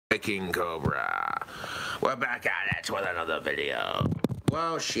King Cobra. We're back at it with another video.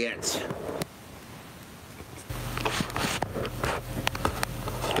 Whoa, shit.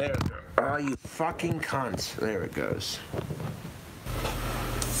 There we go. Oh, you fucking cunt. There it goes.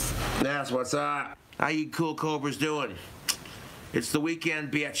 That's what's up. How you cool Cobras doing? It's the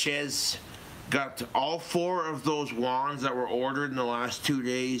weekend, bitches. Got all 4 of those wands that were ordered in the last 2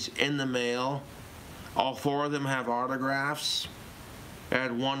 days in the mail. All 4 of them have autographs. I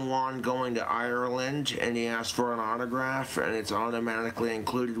had one wand going to Ireland, and he asked for an autograph, and it's automatically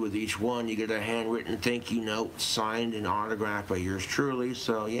included with each one. You get a handwritten thank you note signed and autographed by yours truly,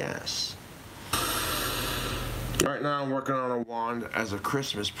 so yes. Right now I'm working on a wand as a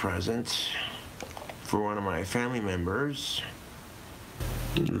Christmas present for one of my family members.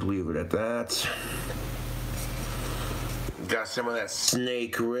 Just leave it at that. Got some of that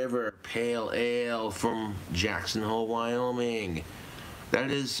Snake River Pale Ale from Jackson Hole, Wyoming. That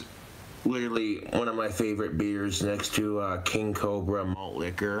is literally one of my favorite beers next to King Cobra malt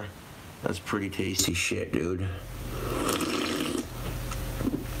liquor. That's pretty tasty shit, dude.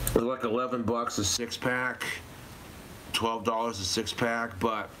 It's like 11 bucks a 6-pack, $12 a 6-pack,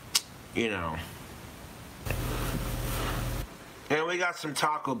 but you know. And we got some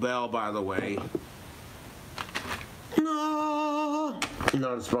Taco Bell, by the way. No,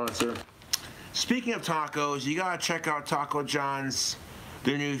 not a sponsor. Speaking of tacos, you gotta check out Taco John's,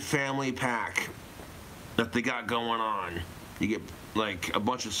 their new family pack that they got going on. You get like a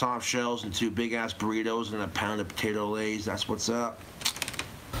bunch of soft shells and 2 big ass burritos and a pound of potato lays. That's what's up.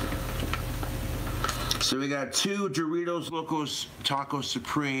 So we got 2 Doritos Locos Taco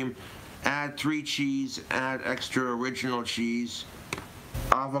Supreme. Add 3 cheese, add extra original cheese,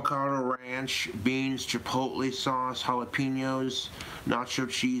 avocado ranch, beans, chipotle sauce, jalapenos, nacho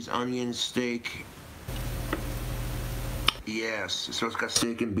cheese, onion, steak. Yes, so it's got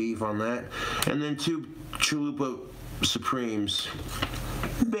steak and beef on that. And then 2 Chalupa Supremes.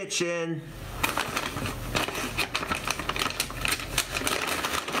 Bitchin'.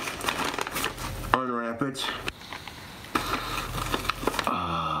 Unwrap it.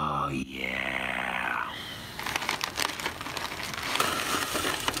 Oh, yeah.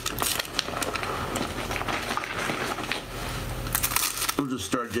 We'll just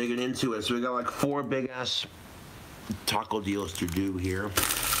start digging into it. So we got like 4 big ass taco deals to do here.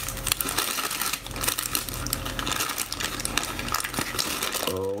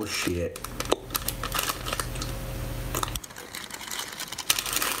 Oh shit.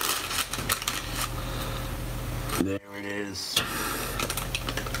 There it is.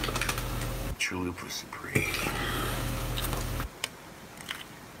 Chalupa Supreme.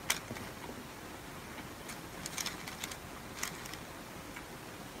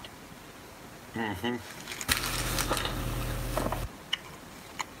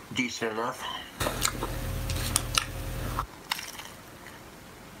 Decent enough.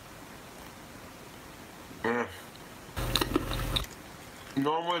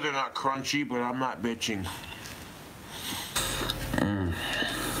 Normally they're not crunchy, but I'm not bitching.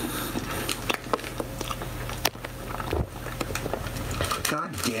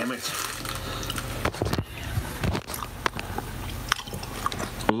 God damn it.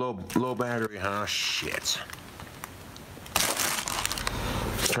 Low battery, huh? Shit.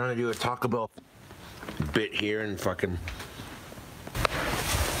 Trying to do a Taco Bell bit here and fucking.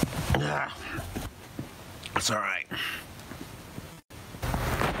 It's alright.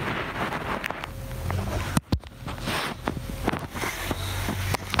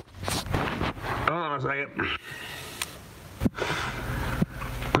 Hold on a second.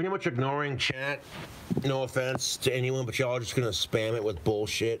 Pretty much ignoring chat. No offense to anyone, but y'all are just gonna spam it with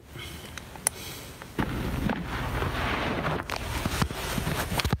bullshit.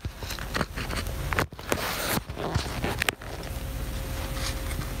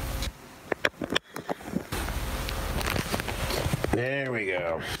 There we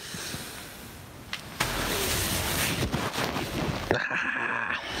go.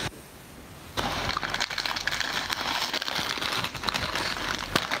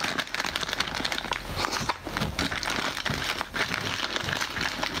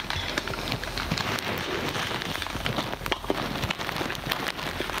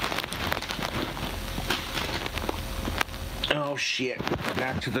 Oh shit,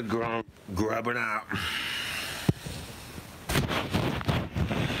 back to the grubbing out.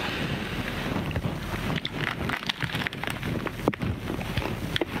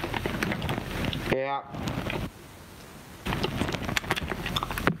 Yeah.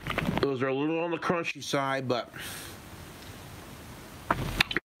 Those are a little on the crunchy side, but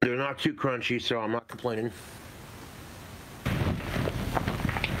they're not too crunchy, so I'm not complaining.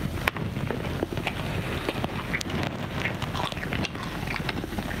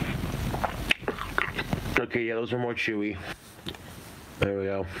 Okay, yeah, those are more chewy. There we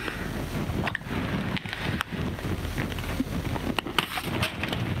go.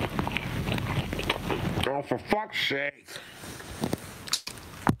 Oh, for fuck's sake.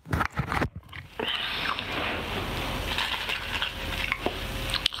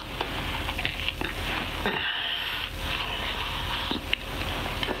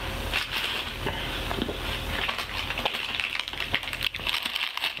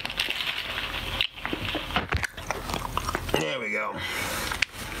 There we go.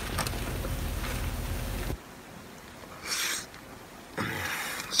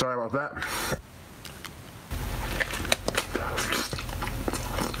 Sorry about that.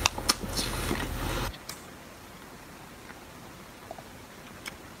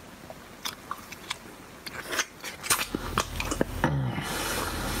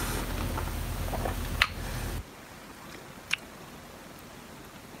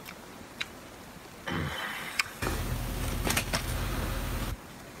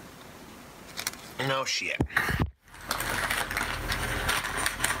 No shit.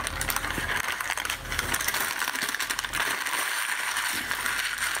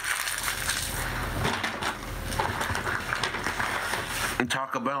 And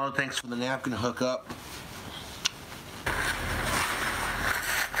Taco Bell, thanks for the napkin hookup.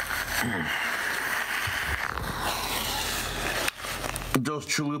 Those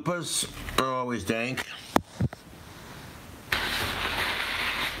chalupas are always dank.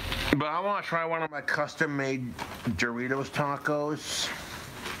 But I want to try one of my custom-made Doritos tacos.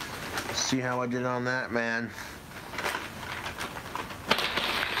 See how I did on that, man.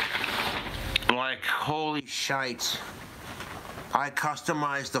 Like, holy shite. I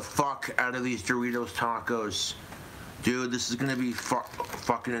customized the fuck out of these Doritos tacos. Dude, this is gonna be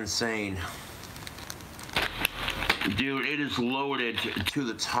fucking insane. Dude, it is loaded to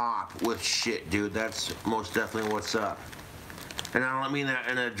the top with shit, dude. That's most definitely what's up. And I don't mean that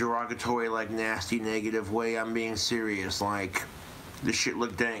in a derogatory, like, nasty, negative way. I'm being serious. Like, this shit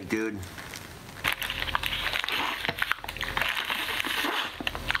look dank, dude.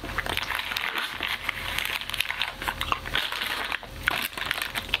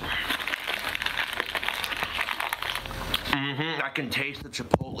 I can taste the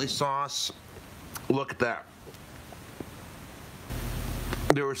chipotle sauce. Look at that.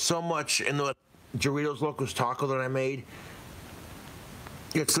 There was so much in the Doritos Locos Taco that I made.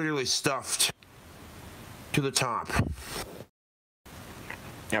 It's literally stuffed to the top.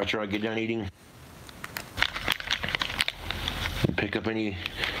 After I get done eating, pick up any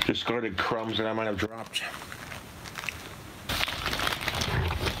discarded crumbs that I might have dropped.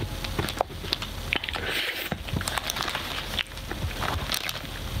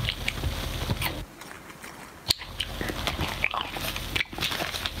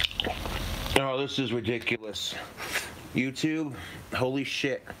 Oh, this is ridiculous. YouTube, holy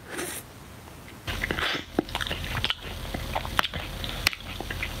shit.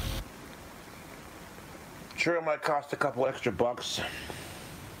 Sure, it might cost a couple extra bucks.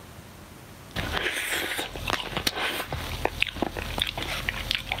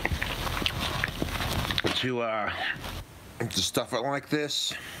 To stuff it like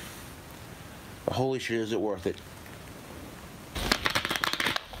this. But holy shit, is it worth it?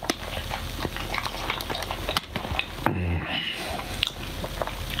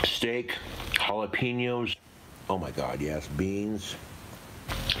 Steak, jalapenos, oh my god, yes, beans.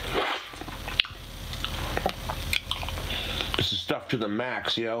 This is stuff to the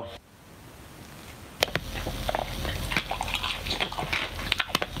max, yo.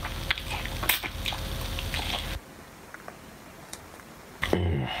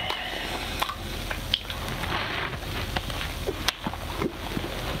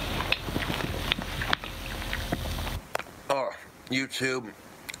 Oh, YouTube.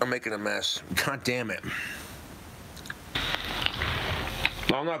 I'm making a mess. God damn it.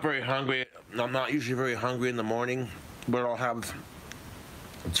 I'm not very hungry. I'm not usually very hungry in the morning, but I'll have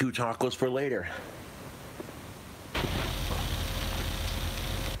 2 tacos for later.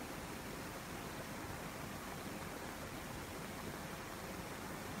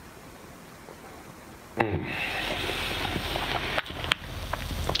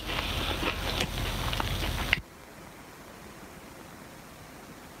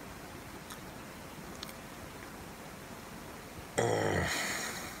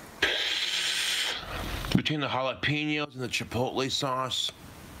 Between the jalapenos and the chipotle sauce.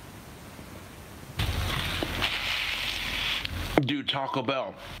 Dude, Taco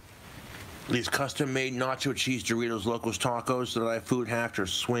Bell. These custom-made nacho cheese Doritos Locos tacos that I food hacked are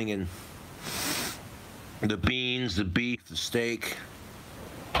swinging. The beans, the beef, the steak.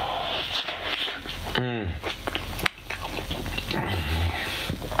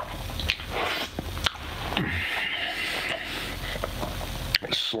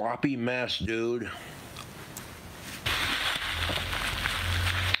 Sloppy mess, dude.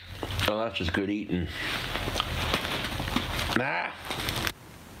 Oh, that's just good eating. Nah.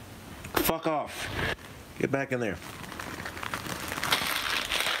 Fuck off. Get back in there.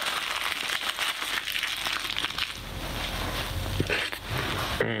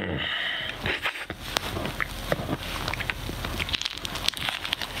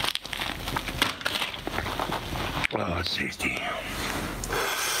 Oh, that's tasty.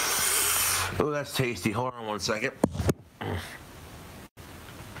 Oh, that's tasty. Hold on one second.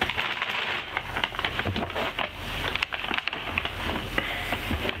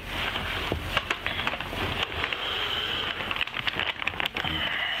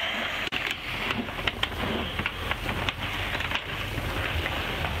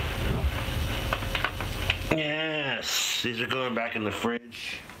 Yes, these are going back in the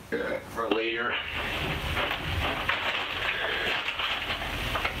fridge for later.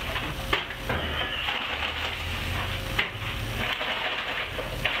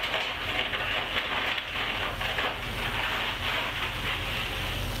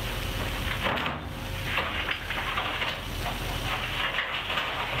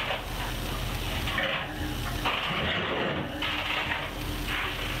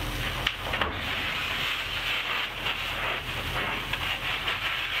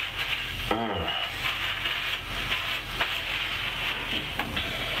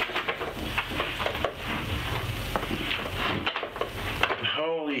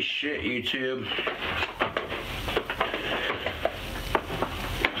 Holy shit, YouTube.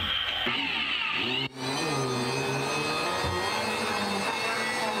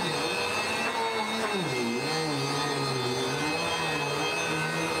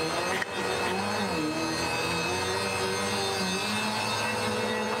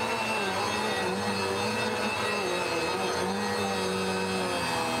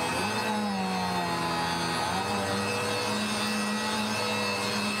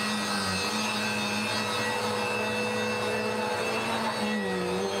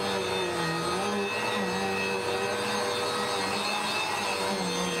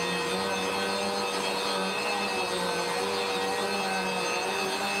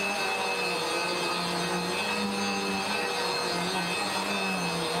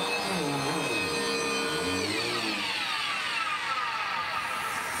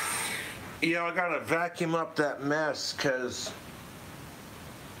 Yeah, I gotta vacuum up that mess, cause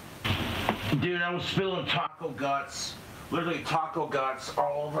dude, I was spilling taco guts, literally taco guts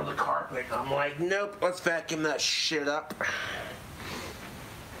all over the carpet. I'm like, nope, let's vacuum that shit up.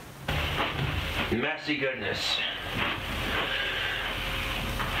 Messy goodness.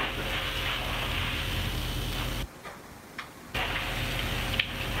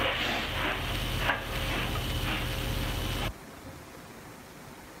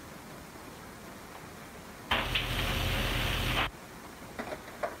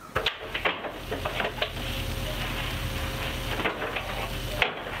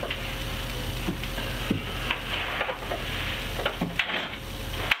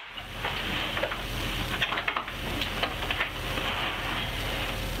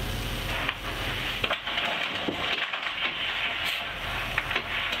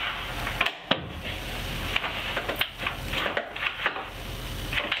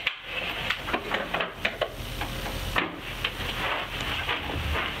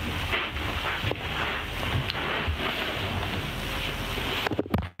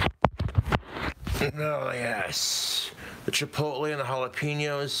 Oh, yes. The chipotle and the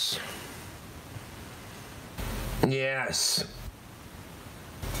jalapenos. Yes.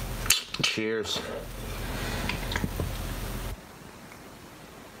 Cheers.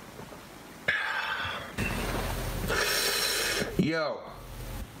 Yo.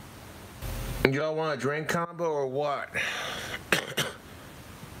 Y'all want a drink combo or what?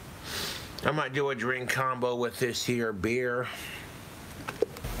 I might do a drink combo with this here beer.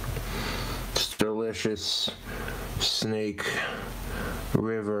 Delicious Snake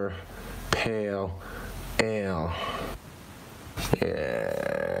River Pale Ale.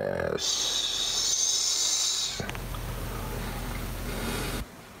 Yes.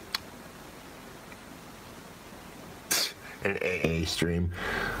 An AA stream.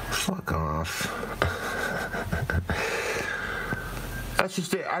 Fuck off. That's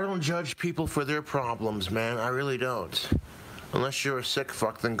just it. I don't judge people for their problems, man. I really don't. Unless you're a sick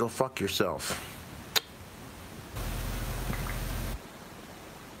fuck, then go fuck yourself.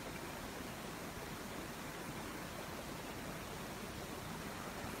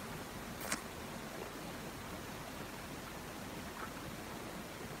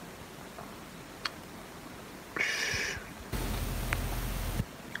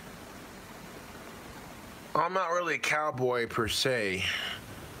 I'm not really a cowboy per se.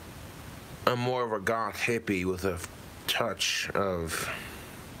 I'm more of a goth hippie with a touch of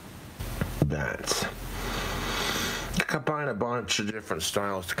that. I combine a bunch of different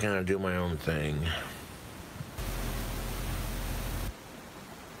styles to kind of do my own thing.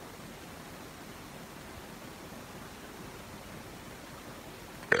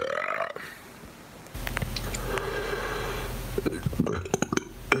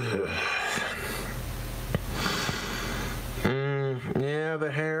 Yeah,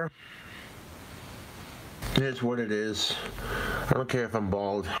 the hair. It is what it is. I don't care if I'm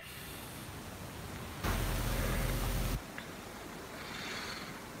bald.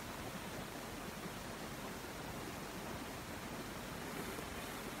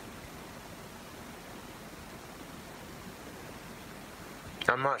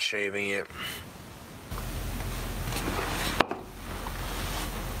 I'm not shaving it.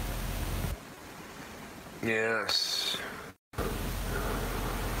 Yes.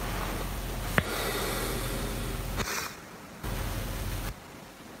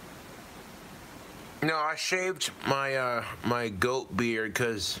 No, I shaved my my goat beard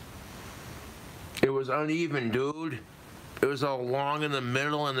because it was uneven, dude. It was all long in the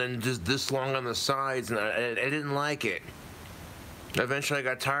middle and then just this long on the sides, and I didn't like it. Eventually, I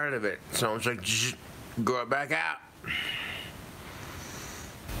got tired of it, so I was like, grow it back out.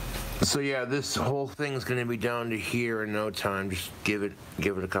 So yeah, this whole thing's gonna be down to here in no time. Just give it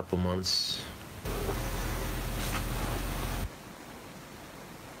a couple months.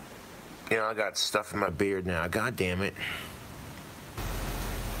 You know, I got stuff in my beard now. God damn it.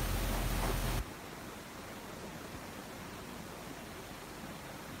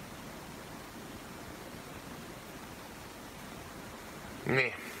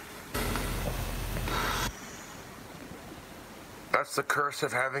 Meh. That's the curse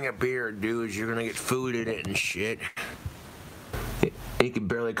of having a beard, dude. You're gonna get food in it and shit. You can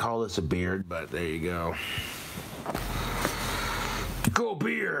barely call this a beard, but there you go. Go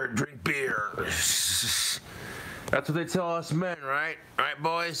beard, drink beer. That's what they tell us men, right? Right,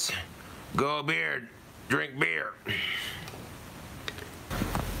 boys? Go beard, drink beer.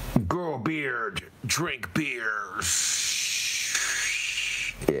 Grow a beard, drink beer.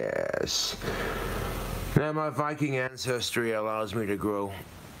 Yes. Now my Viking ancestry allows me to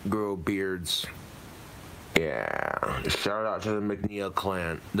grow beards. Yeah. Shout out to the McNeil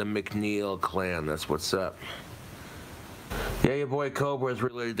clan. The McNeil clan, that's what's up. Yeah, your boy Cobra is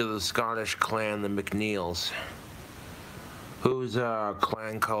related to the Scottish clan, the McNeils, whose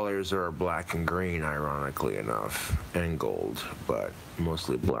clan colors are black and green, ironically enough, and gold, but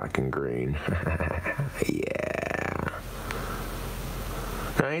mostly black and green. Yeah.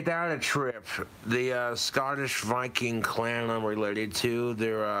 Now, ain't that a trip? The Scottish Viking clan I'm related to,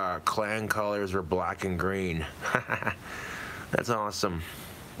 their clan colors are black and green. That's awesome.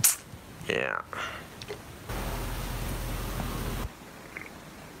 Yeah.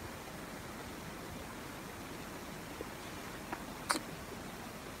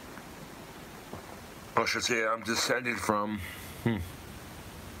 I should say I'm descended from.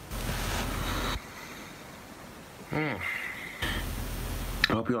 I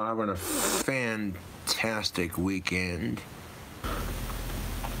hope you're having a fantastic weekend.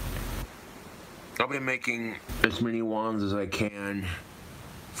 I'll be making as many wands as I can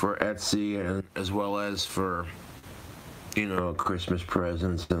for Etsy and as well as for, you know, Christmas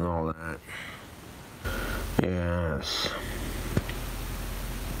presents and all that. Yes.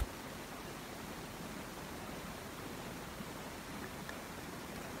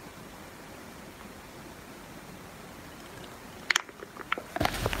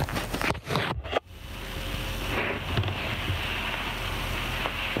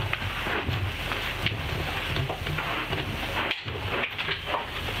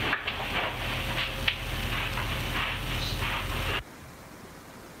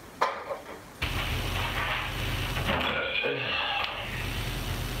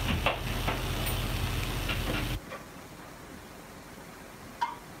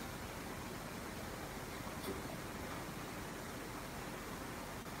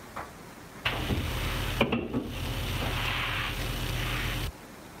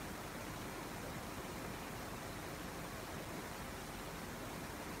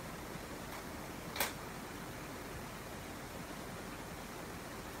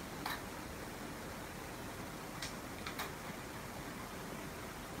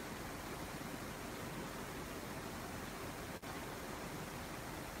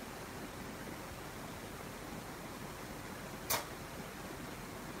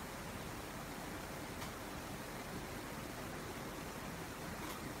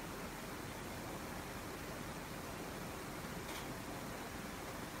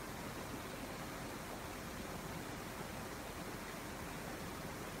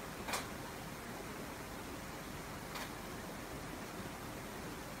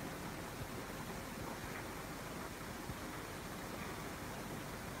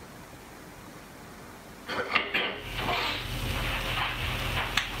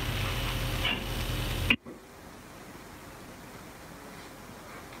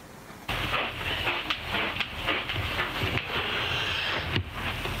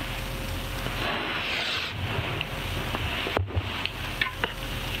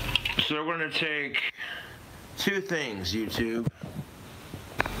 gonna take two things, YouTube.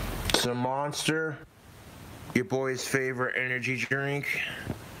 Some Monster, your boy's favorite energy drink.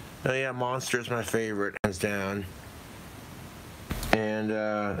 Oh yeah, Monster's my favorite, hands down.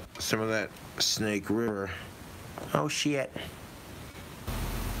 And some of that Snake River. Oh shit.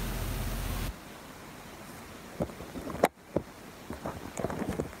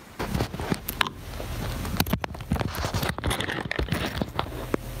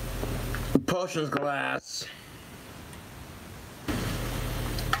 Potions glass.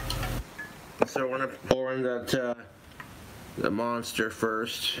 So we're gonna pour in that the Monster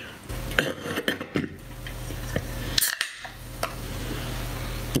first.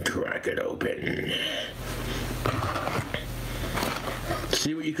 Crack it open.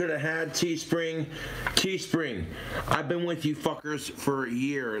 See what you could have had, Teespring? Teespring, I've been with you fuckers for a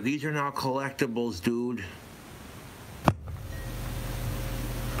year. These are now collectibles, dude.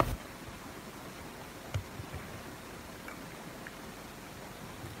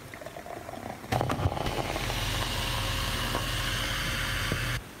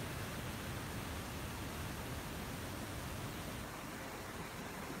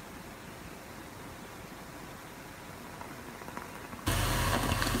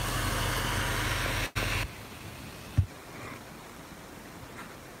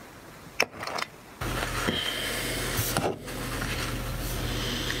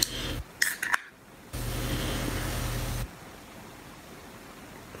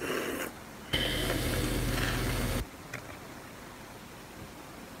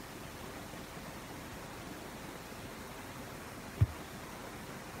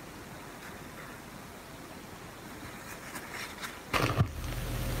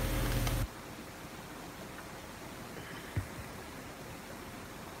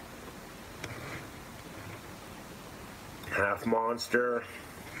 Half Monster,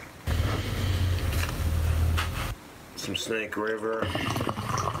 some Snake River,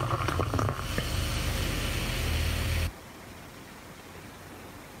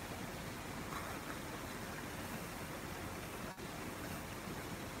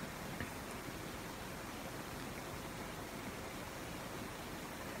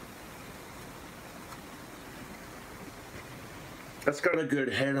 that's got a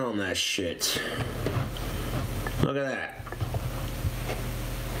good head on that shit. Look at that.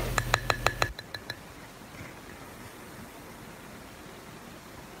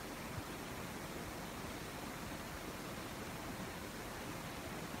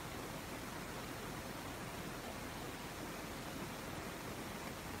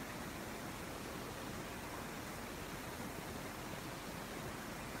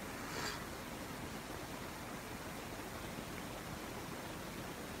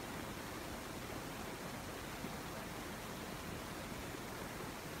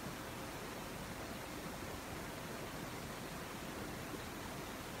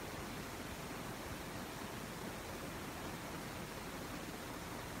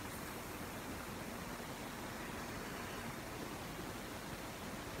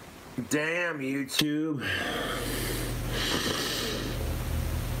 Damn, YouTube.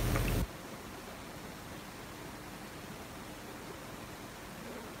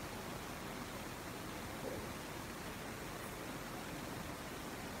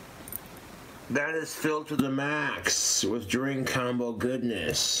 That is filled to the max with drink combo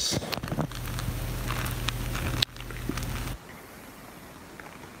goodness.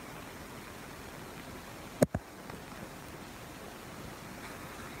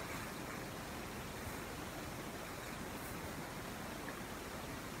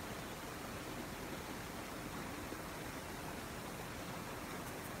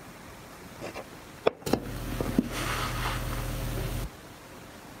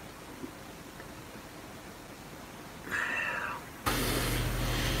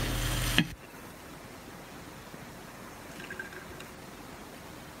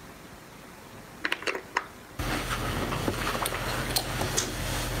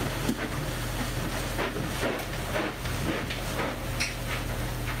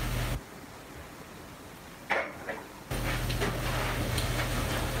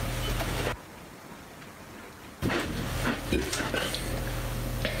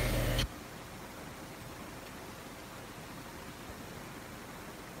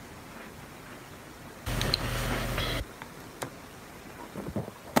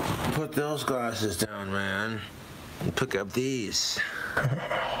 Put those glasses down, man, and pick up these.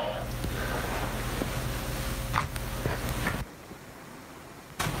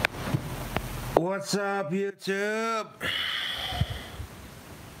 What's up, YouTube?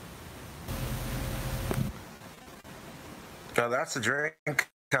 Oh, that's a drink.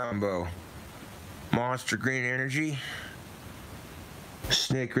 combo. Monster Green Energy,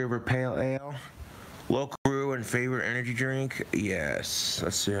 Snake River Pale Ale, local brew and favorite energy drink. Yes,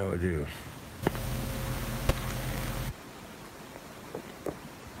 let's see how we do.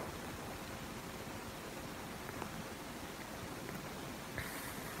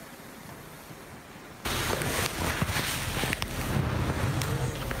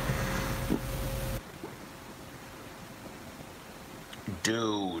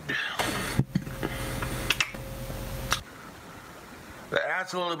 Dude. That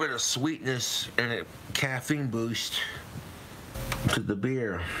adds a little bit of sweetness and a caffeine boost to the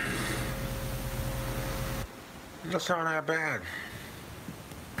beer. That's not that bad.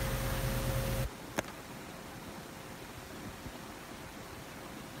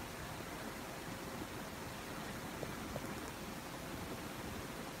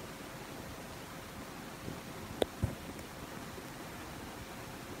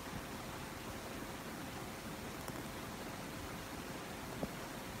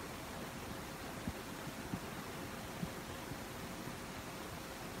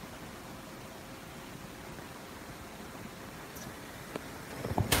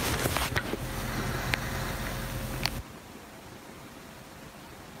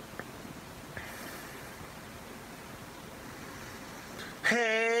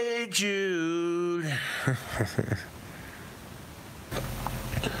 Hey Jude,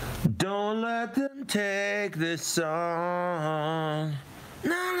 don't let them take this song.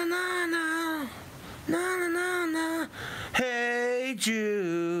 No, no, no, no, no, no, no, no. Hey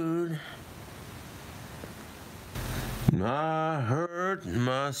Jude, I hurt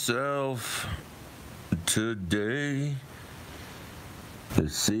myself today to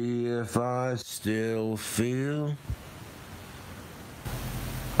see if I still feel.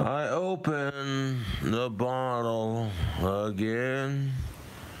 I open the bottle again,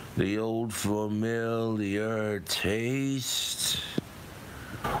 the old familiar taste.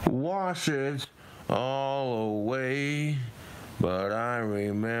 Wash it all away, but I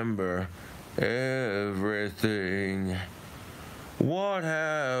remember everything. What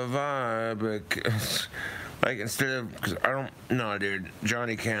have I become? Like, instead of, because I don't, no, dude,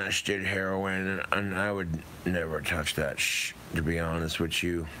 Johnny Cash did heroin, and I would never touch that to be honest with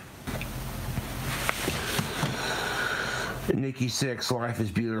you. Nikki Sixx, Life is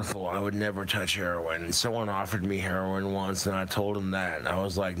Beautiful, I would never touch heroin. And someone offered me heroin once, and I told him that. And I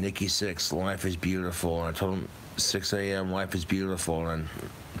was like, Nikki Sixx, Life is Beautiful. And I told him, 6 a.m., Life is Beautiful, and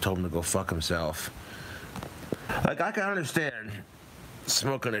I told him to go fuck himself. Like, I can understand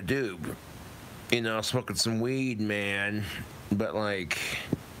smoking a doob. You know, smoking some weed, man. But, like,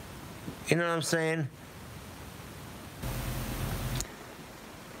 you know what I'm saying?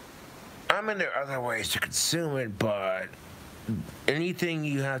 I mean, there are other ways to consume it, but anything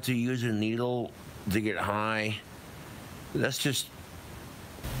you have to use a needle to get high, that's just,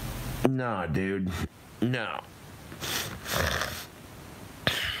 nah, dude. No.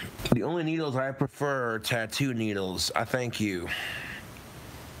 The only needles I prefer are tattoo needles. I thank you.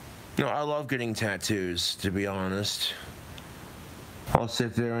 No, I love getting tattoos, to be honest. I'll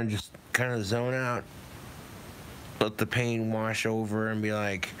sit there and just kind of zone out. Let the pain wash over and be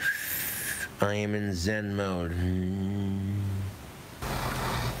like, I am in Zen mode.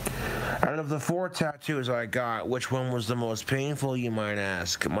 Out of the 4 tattoos I got, which one was the most painful, you might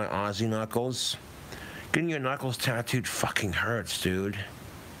ask? My Aussie knuckles? Getting your knuckles tattooed fucking hurts, dude.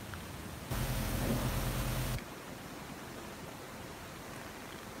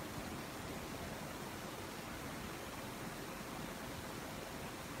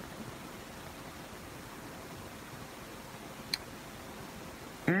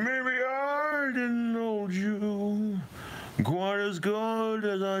 Maybe I didn't hold you quite as good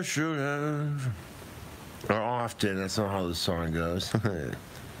as I should have. Or often, that's not how the song goes.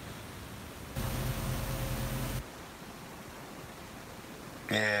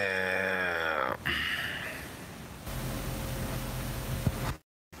 Yeah.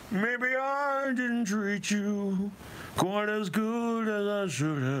 Maybe I didn't treat you quite as good as I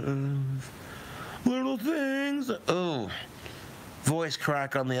should have. Little things. Oh. Voice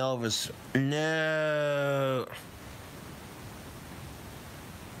crack on the Elvis. No.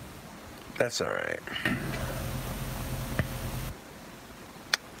 That's alright.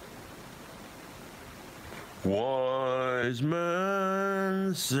 Wise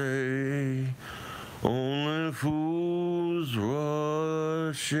men say only fools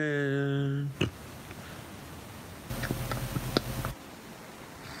rush in,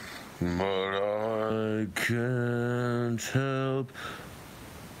 but I can't help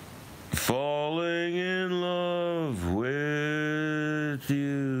falling in love with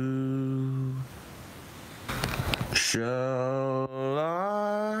you. Shall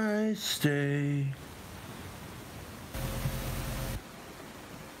I stay?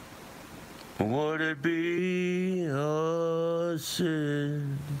 Would it be a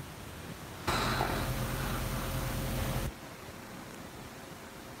sin?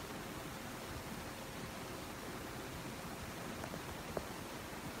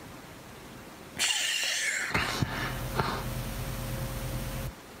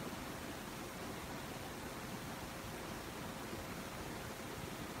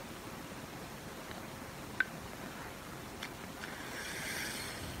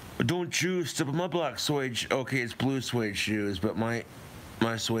 Don't you step on my black suede okay, it's blue suede shoes, but my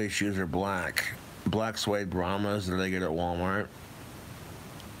suede shoes are black. Black suede Brahmas that I get at Walmart.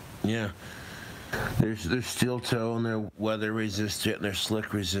 Yeah. They're steel toe and they're weather resistant and they're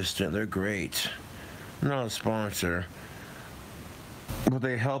slick resistant. They're great. I'm not a sponsor. But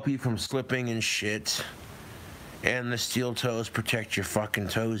they help you from slipping and shit. And the steel toes protect your fucking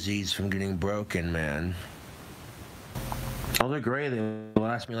toesies from getting broken, man. Oh, they're great. They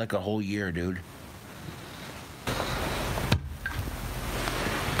last me like a whole year, dude.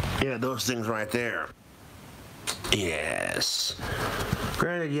 Yeah, those things right there. Yes.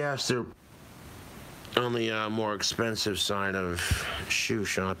 Granted, yes, they're on the more expensive side of shoe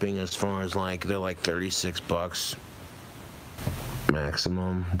shopping as far as like, they're like $36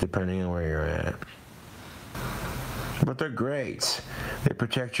 maximum, depending on where you're at. But they're great. They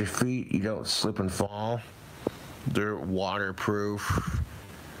protect your feet. You don't slip and fall. They're waterproof,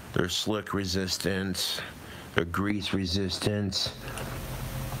 they're slick resistant, they're grease resistant.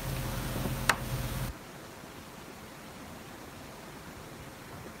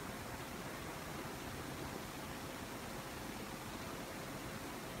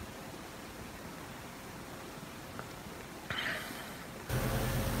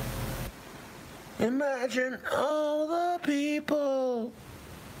 Imagine all the people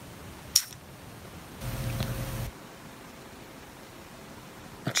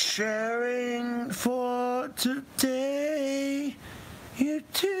sharing for today, you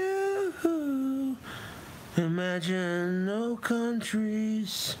too. Imagine no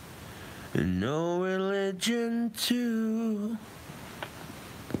countries and no religion too.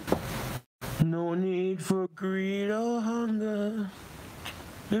 No need for greed or hunger.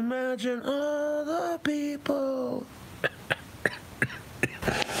 Imagine all the people.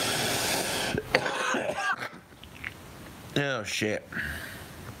 Oh shit.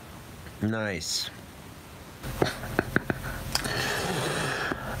 Nice.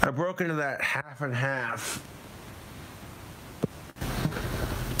 I broke into that half and half.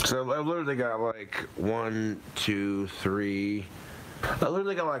 So I literally got like 1, 2, 3. I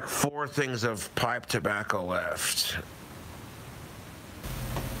literally got like 4 things of pipe tobacco left.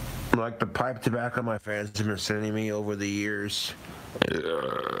 Like the pipe tobacco my fans have been sending me over the years.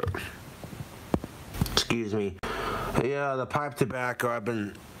 Excuse me. Yeah, the pipe tobacco I've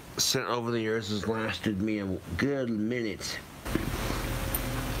been sent over the years has lasted me a good minute.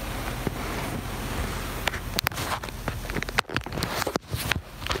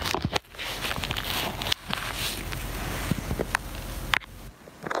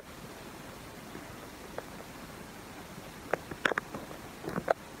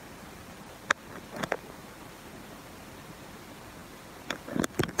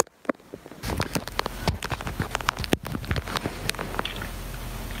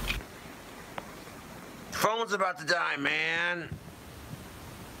 Phone's about to die, man.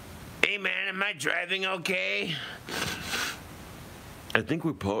 Hey, man, am I driving okay? I think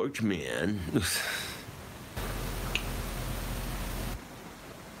we're parked, man.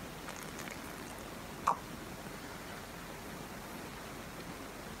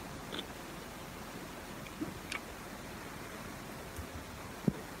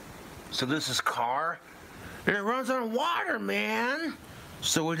 So this is car, and it runs on water, man.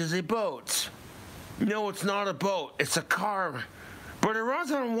 So it is a boat. No, it's not a boat. It's a car. But it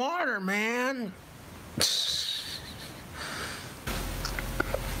runs on water, man.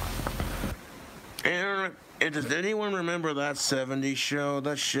 And does anyone remember that 70s show?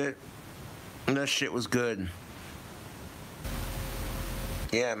 That shit was good.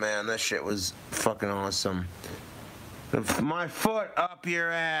 Yeah, man, that shit was fucking awesome. My foot up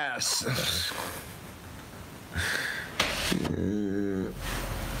your ass.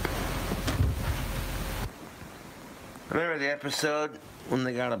 Remember the episode when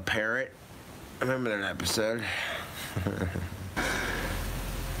they got a parrot? I remember that episode.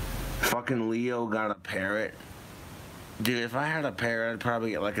 Fucking Leo got a parrot. Dude, if I had a parrot, I'd probably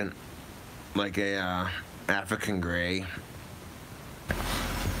get like a African gray.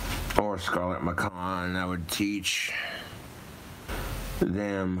 Or or Scarlett McCann, and I would teach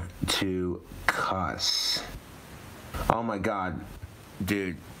them to cuss. Oh my God,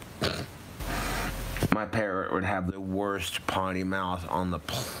 dude. My parrot would have the worst potty mouth on the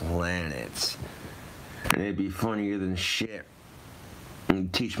planet. And it'd be funnier than shit.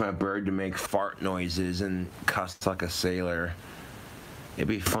 And teach my bird to make fart noises and cuss like a sailor. It'd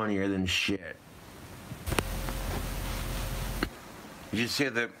be funnier than shit. You just hear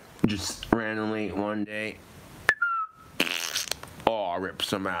that just randomly one day, oh, I rip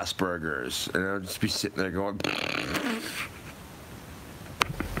some Asperger's. And I'll just be sitting there going,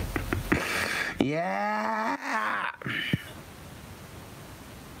 yeah.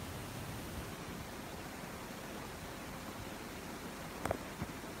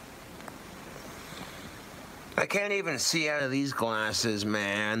 I can't even see out of these glasses,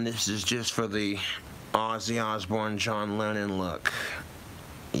 man. This is just for the Ozzy Osbourne, John Lennon look.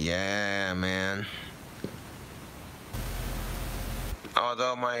 Yeah, man.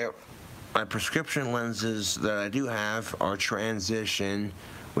 Although my prescription lenses that I do have are transition,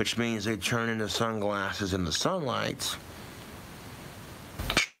 which means they turn into sunglasses in the sunlight.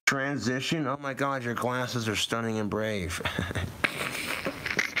 Transition? Oh my God, your glasses are stunning and brave.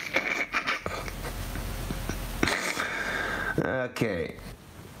 Okay.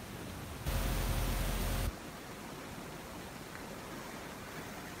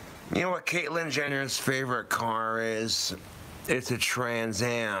 You know what Caitlyn Jenner's favorite car is? It's a Trans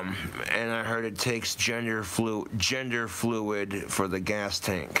Am, and I heard it takes gender fluid for the gas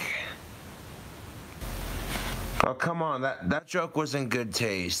tank. Oh, come on, that joke was in good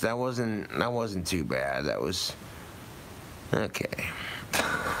taste. That wasn't too bad. That was okay.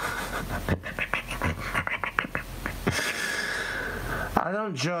 I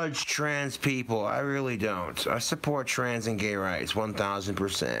don't judge trans people. I really don't. I support trans and gay rights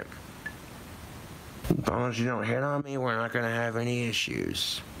 1,000%. As long as you don't hit on me, we're not going to have any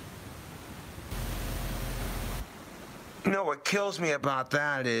issues. You know what kills me about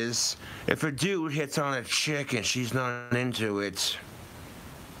that is if a dude hits on a chick and she's not into it,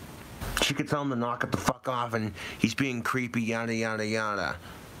 she could tell him to knock it the fuck off and he's being creepy, yada, yada, yada.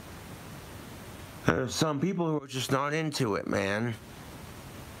 There's some people who are just not into it, man.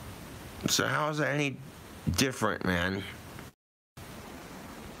 So how is that any different, man?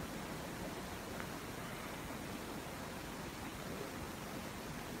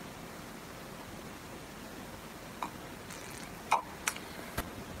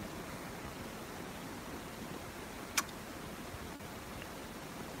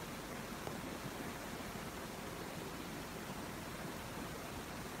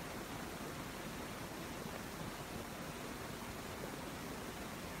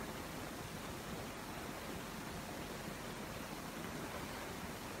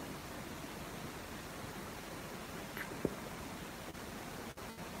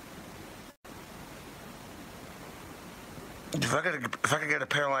 If I could get a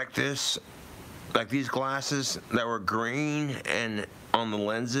pair like this, like these glasses that were green and on the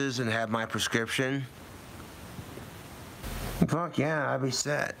lenses and have my prescription, fuck yeah, I'd be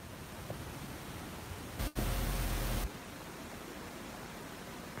set.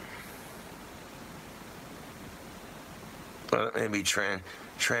 Maybe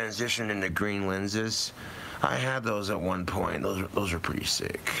transition into green lenses. I had those at one point. Those are pretty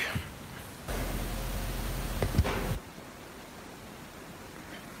sick.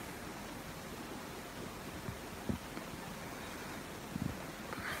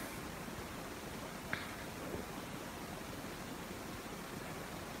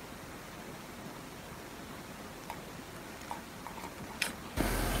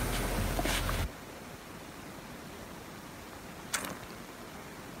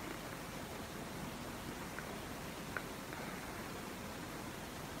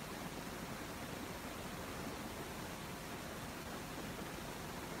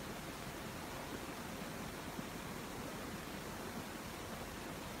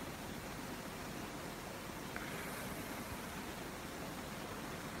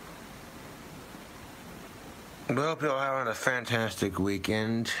 I hope you're having a fantastic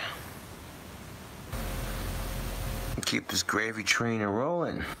weekend. Keep this gravy train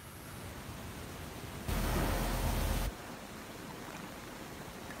a-rolling.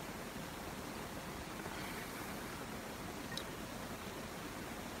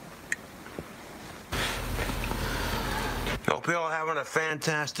 Hope you're all having a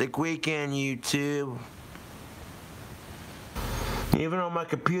fantastic weekend, YouTube. Even though my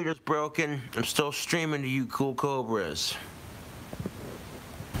computer's broken, I'm still streaming to you cool cobras.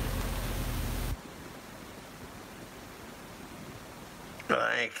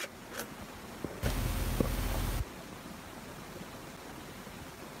 Like,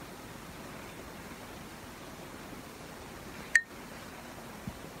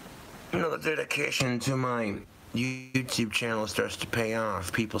 the dedication to my YouTube channel starts to pay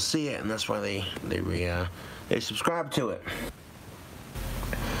off. People see it, and that's why they subscribe to it.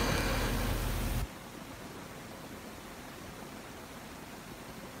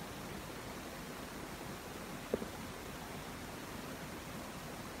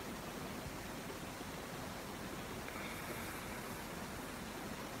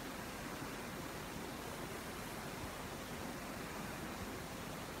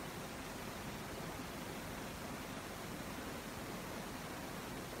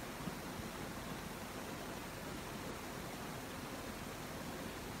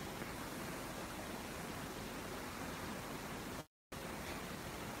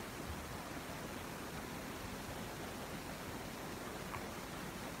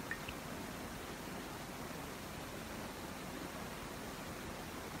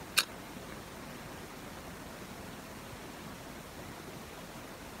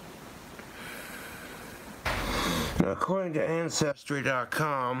 Now, according to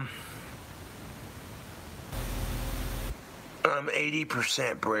Ancestry.com, I'm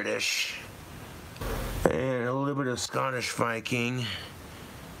 80% British and a little bit of Scottish Viking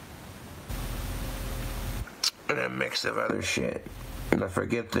and a mix of other shit. And I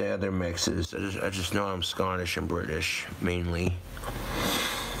forget the other mixes. I just know I'm Scottish and British, mainly.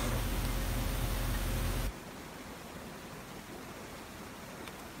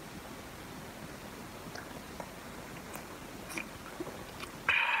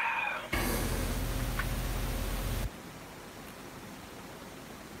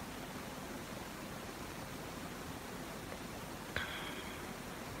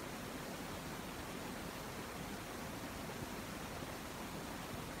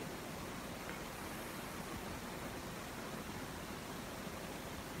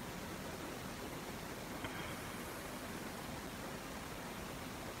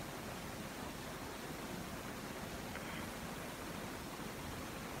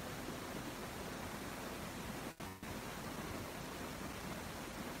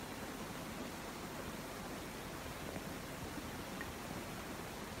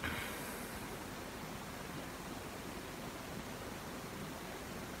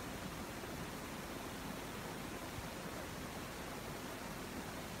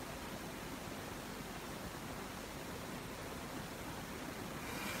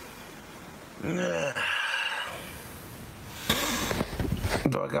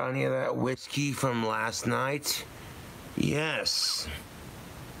 Do I got any of that whiskey from last night? Yes.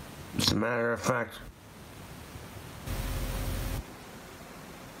 As a matter of fact,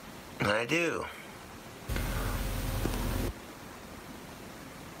 I do.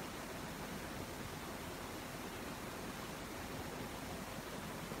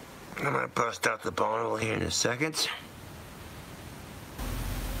 I'm gonna bust out the bottle here in a second.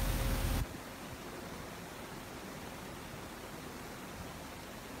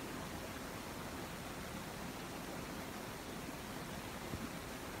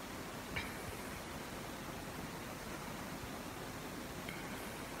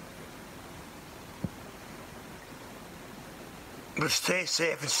 But stay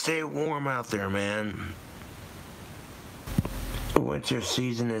safe and stay warm out there, man. Winter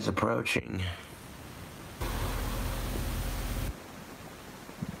season is approaching.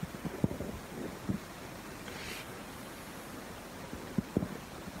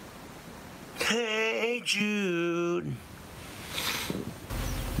 Hey, Jude.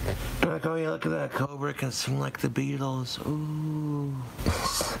 Like, oh yeah, look at that. Cobra can sing like the Beatles. Ooh.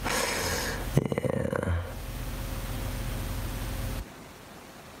 Yeah.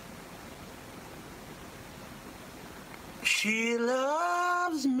 She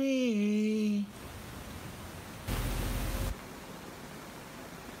loves me.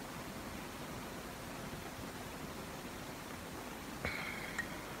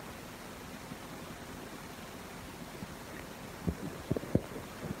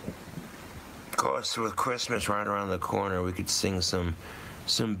 Of course, with Christmas right around the corner, we could sing some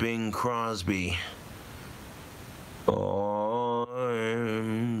Bing Crosby.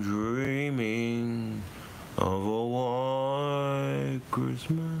 I'm dreaming of a white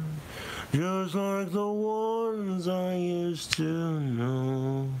Christmas, just like the ones I used to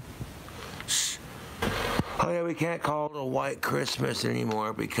know. Oh yeah, we can't call it a white Christmas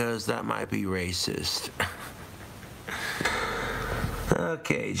anymore because that might be racist.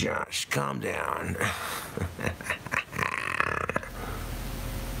 Okay, Josh, calm down.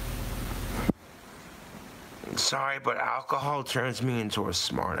 Sorry, but alcohol turns me into a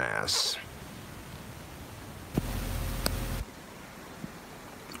smartass.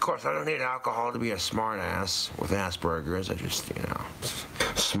 Of course, I don't need alcohol to be a smartass with Asperger's. I just,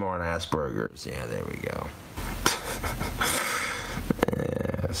 Smart ass burgers. Yeah, there we go.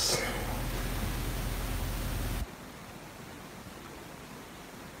 Yes.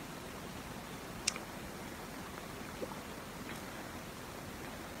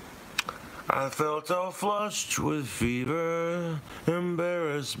 I felt all flushed with fever,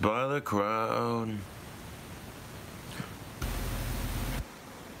 embarrassed by the crowd.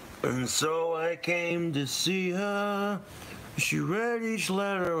 And so I came to see her. She read each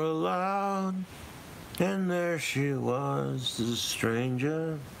letter aloud. And there she was, the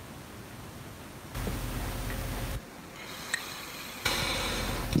stranger.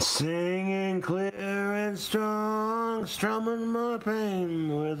 Singing clear and strong, strumming my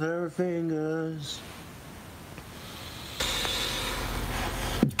pain with her fingers.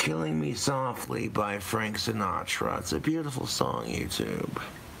 Killing Me Softly by Frank Sinatra. It's a beautiful song, YouTube.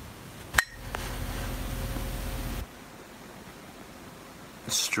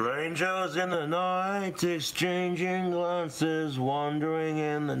 Strangers in the night, exchanging glances, wandering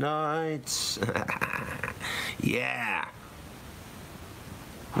in the night. Yeah.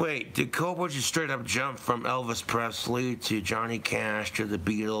 Wait, did Cobra just straight up jump from Elvis Presley to Johnny Cash to the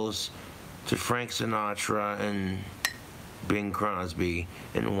Beatles to Frank Sinatra and Bing Crosby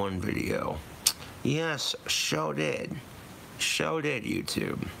in one video? Yes, show did. Show did,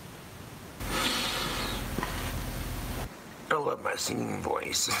 YouTube. I love my singing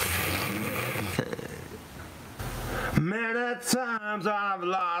voice. Many times I've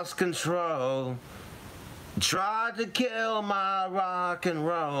lost control. Tried to kill my rock and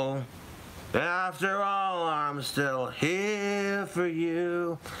roll. After all, I'm still here for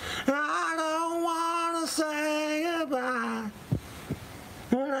you. I don't want to say goodbye.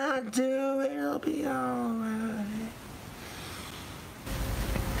 When I do, it'll be alright.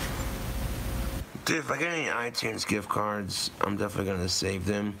 Dude, if I get any iTunes gift cards, I'm definitely going to save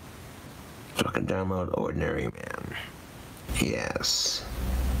them so I can download Ordinary Man. Yes.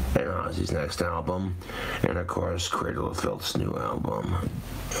 And Ozzy's next album. And of course, Cradle of Filth's new album.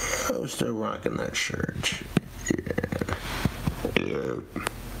 I'm still rocking that shirt. Yeah.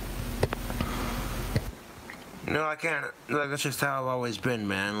 No, I can't. Like, that's just how I've always been,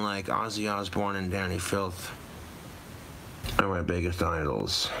 man. Like, Ozzy Osbourne and Danny Filth are my biggest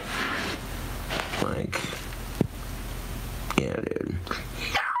idols. Like, yeah, dude.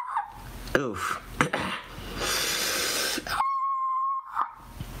 Oof.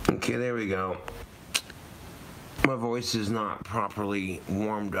 Okay, there we go. My voice is not properly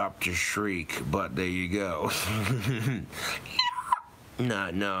warmed up to shriek, but there you go. No,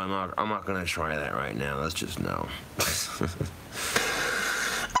 I'm not gonna try that right now. Let's just no.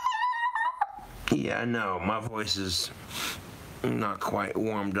 Yeah, no, my voice is not quite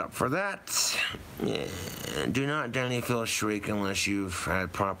warmed up for that. Yeah. Do not Danny Filth shriek unless you've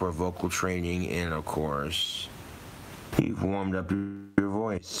had proper vocal training and, of course, you've warmed up your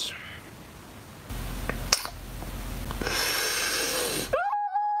voice.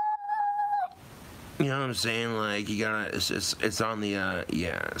 You know what I'm saying? Like, you gotta, it's on the,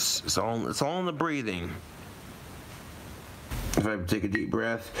 yes, it's all in the breathing. If I take a deep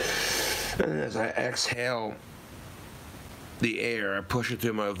breath, and as I exhale the air, I push it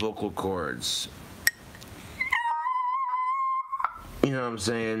through my vocal cords. You know what I'm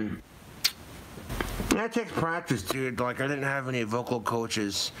saying? That takes practice, dude. Like, I didn't have any vocal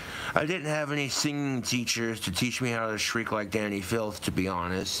coaches. I didn't have any singing teachers to teach me how to shriek like Danny Filth, to be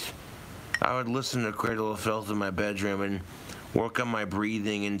honest. I would listen to Cradle of Filth in my bedroom and work on my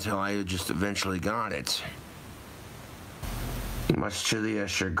breathing until I just eventually got it. Much to the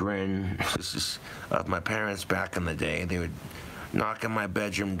chagrin of my parents back in the day, they would knock on my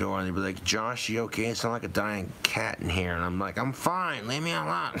bedroom door and they'd be like, "Josh, you okay? It sounds like a dying cat in here." And I'm like, "I'm fine, leave me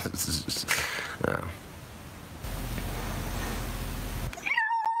alone." No.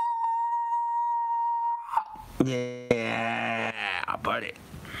 Yeah, buddy.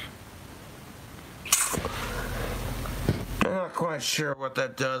 I'm not quite sure what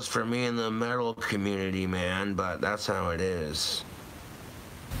that does for me in the metal community, man, but that's how it is.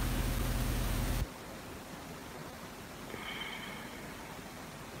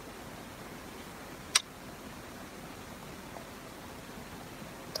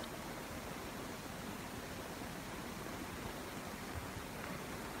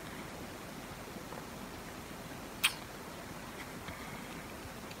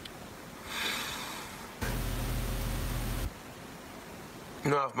 You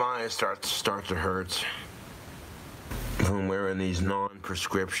know, if my eyes start to hurt from wearing these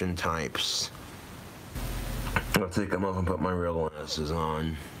non-prescription types, I'll take them off and put my real glasses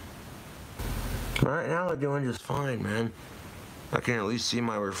on. Right now they're doing just fine, man. I can at least see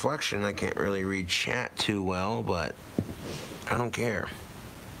my reflection. I can't really read chat too well, but I don't care.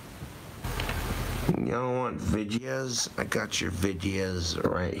 Y'all want videos? I got your videos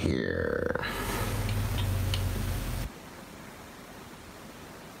right here.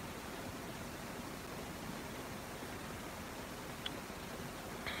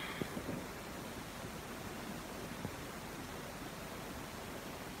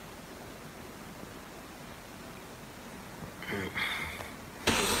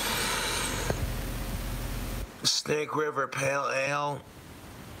 Snake River Pale Ale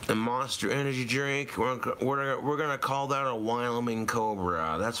and Monster Energy Drink. We're gonna call that a Wyoming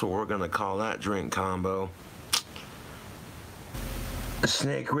Cobra. That's what we're gonna call that drink combo.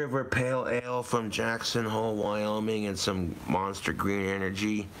 Snake River Pale Ale from Jackson Hole, Wyoming, and some Monster Green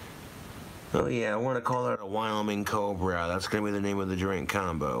Energy. Oh yeah, I want to call that a Wyoming Cobra. That's gonna be the name of the drink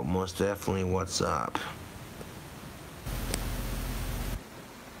combo. Most definitely. What's up?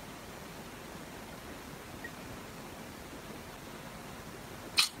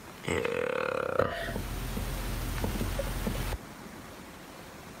 Yeah.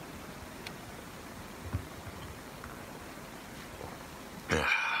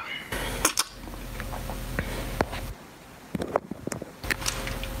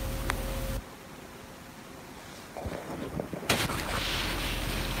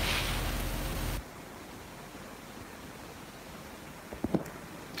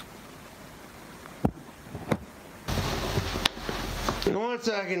 One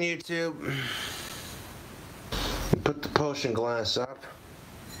second, YouTube. Put the potion glass up.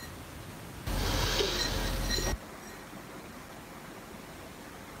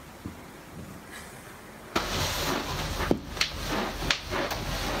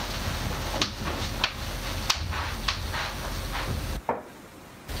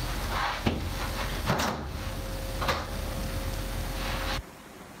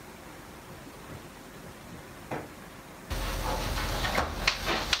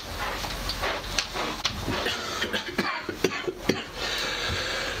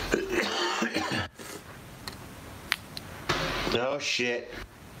 Oh shit.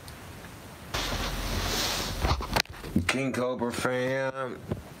 King Cobra fam,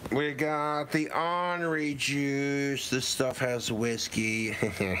 we got the ornery juice. This stuff has whiskey.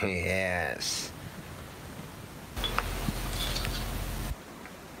 Yes.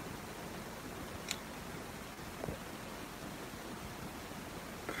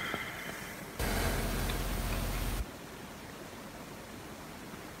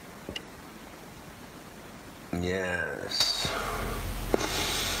 Yes.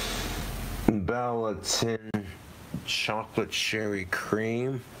 Ballatin chocolate cherry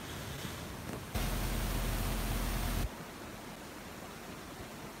cream.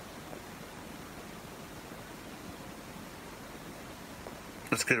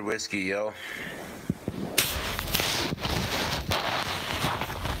 That's good whiskey, yo.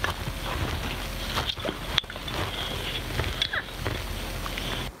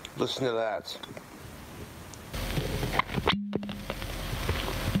 Listen to that.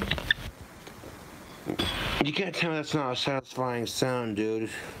 You can't tell me that's not a satisfying sound, dude.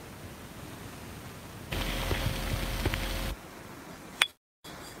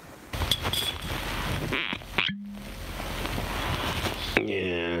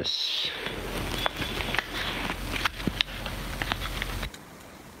 Yes.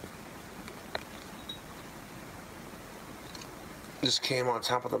 This came on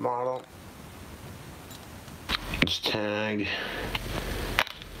top of the bottle. It's tagged.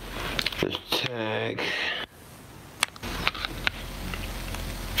 This tag.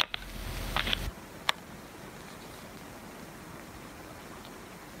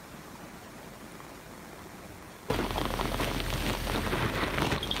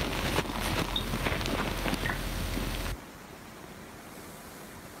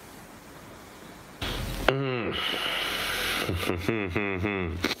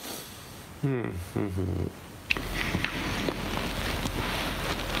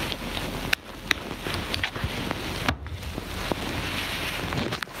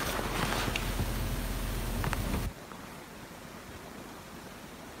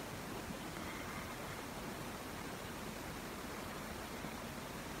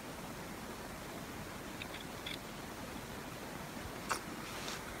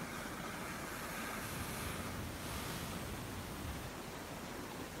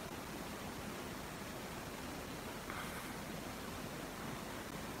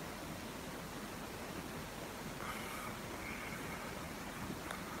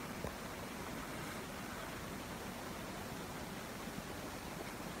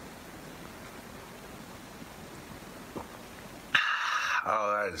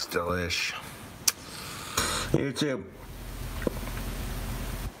 Oh, that is delish. You too.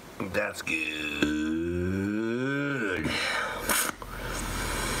 That's good.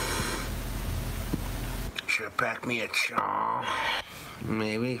 Should have packed me a chaw.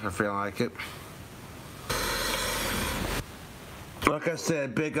 Maybe, if I feel like it. Like I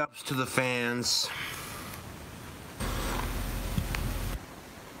said, big ups to the fans.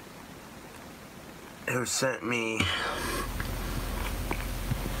 Who sent me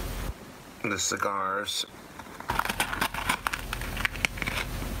the cigars.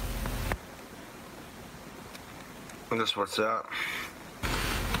 This what's up.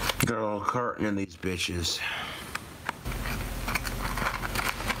 Got a little carton in these bitches.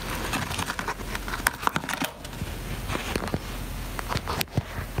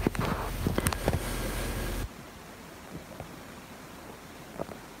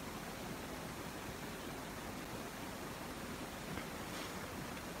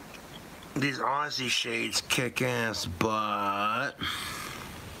 These Aussie shades kick ass, but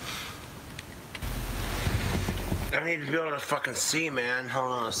I need to be able to fucking see, man.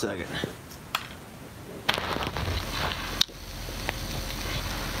 Hold on a second.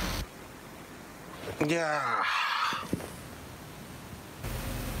 Yeah.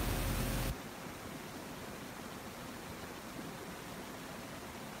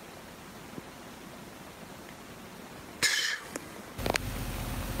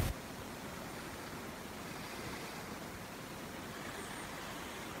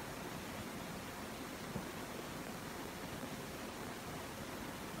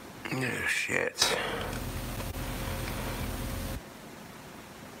 Oh, shit.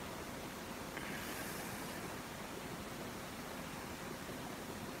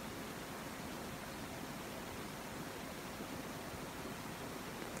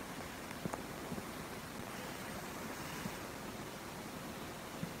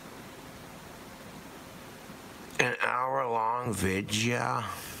 An hour-long video?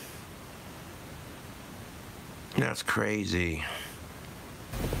 That's crazy.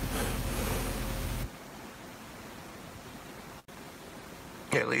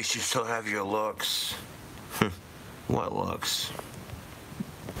 At least you still have your looks. What looks?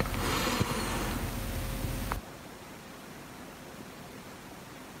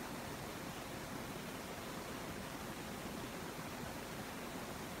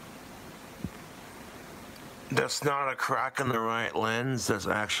 That's not a crack in the right lens. That's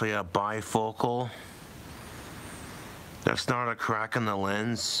actually a bifocal. That's not a crack in the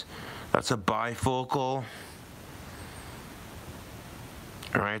lens. That's a bifocal.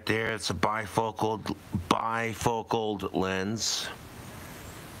 Right there, it's a bifocaled lens.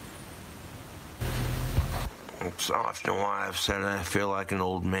 It's often why I've said I feel like an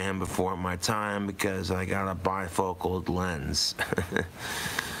old man before my time, because I got a bifocaled lens.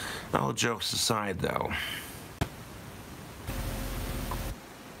 All jokes aside, though.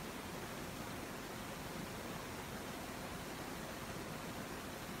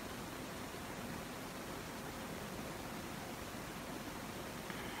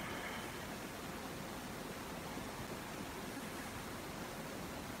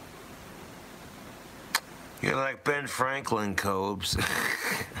 You're like Ben Franklin, Cobes.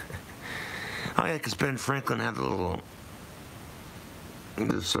 Oh yeah, because Ben Franklin had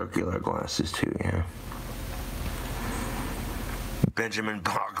the circular glasses too, yeah. Benjamin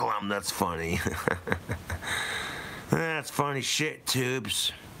Boglam, that's funny. That's funny shit,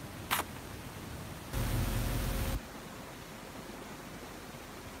 Tubes.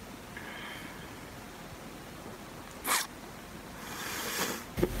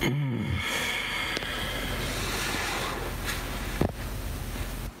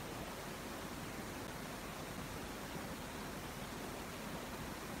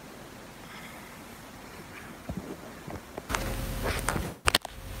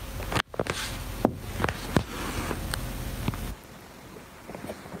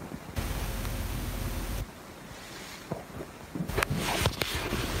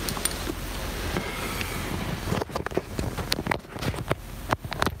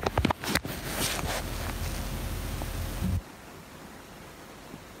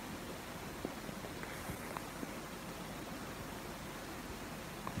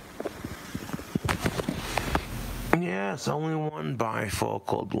 Yes, only one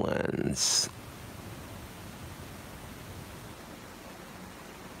bifocal lens.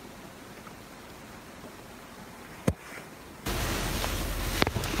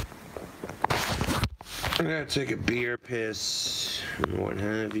 I'm gonna take a beer piss and what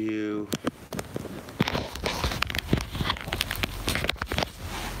have you.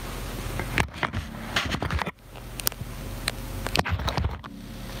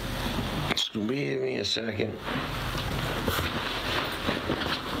 Give me a second.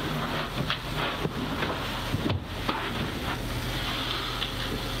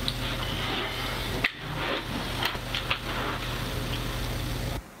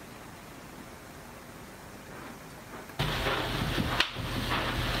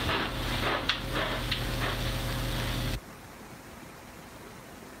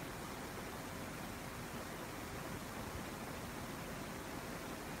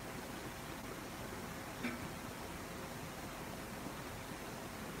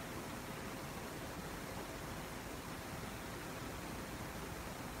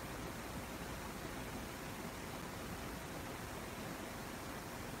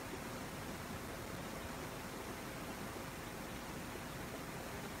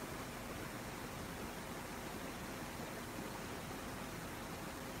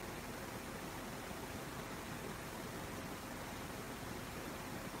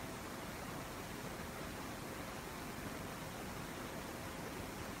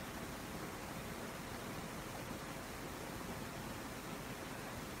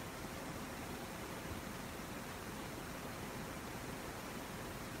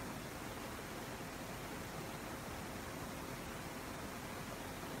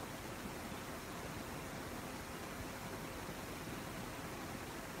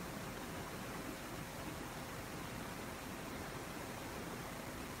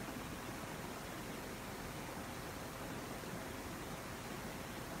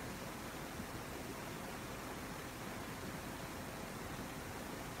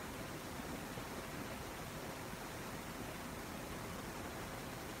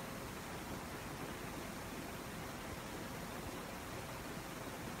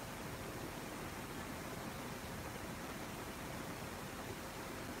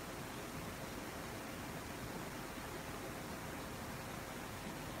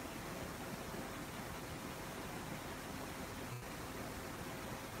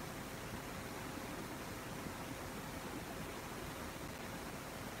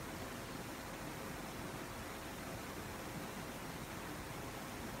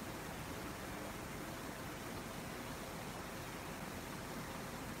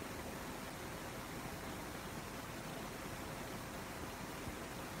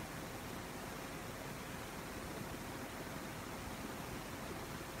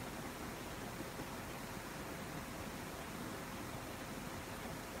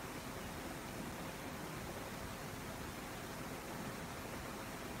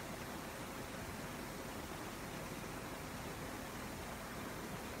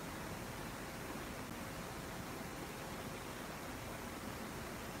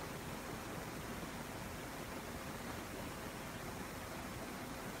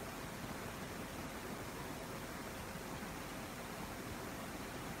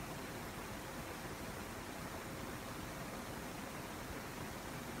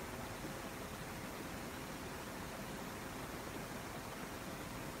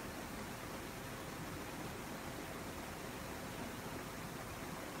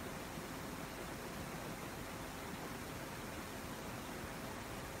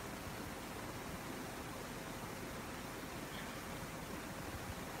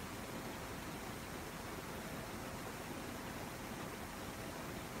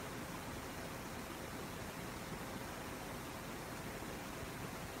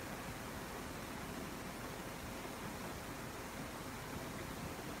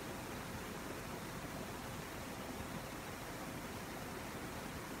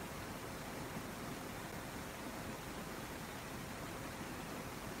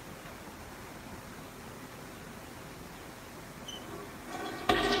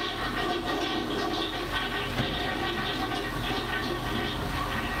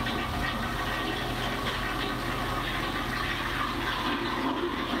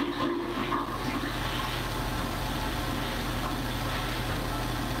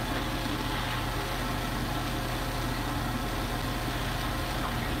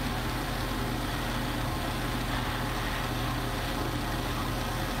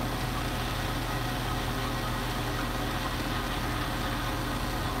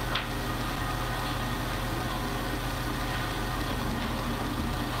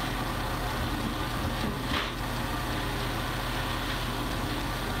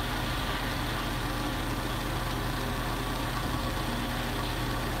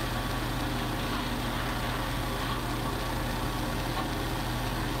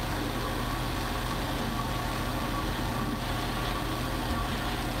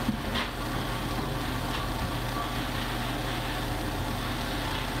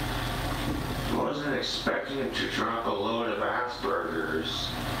 Wasn't expecting to drop a load of Asperger's.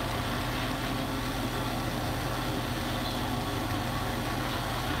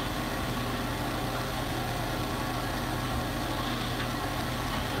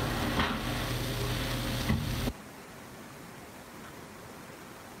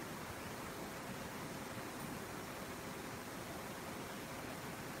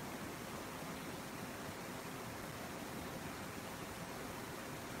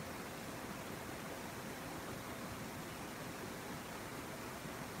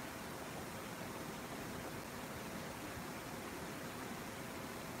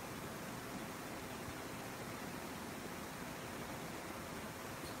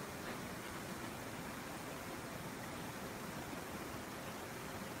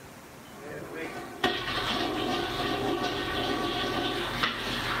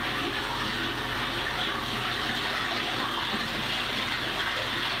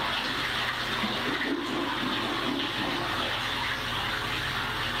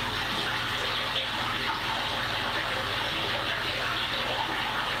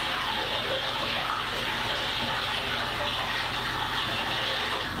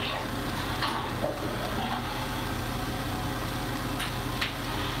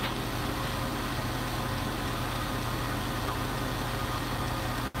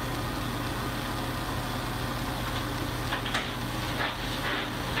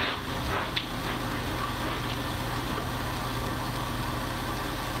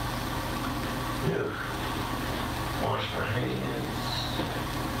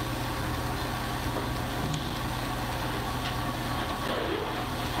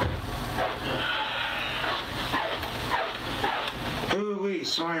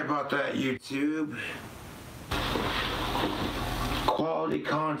 about that, YouTube. Quality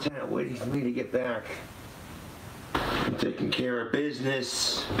content waiting for me to get back. I'm taking care of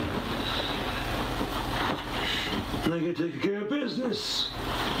business. I get taking care of business.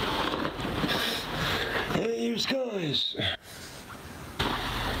 Hey, you guys.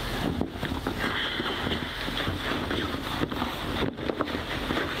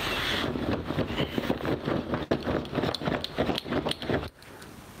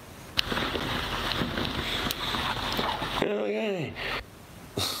 Okay.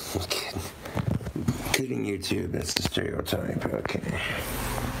 Kidding YouTube, that's the stereotype, okay.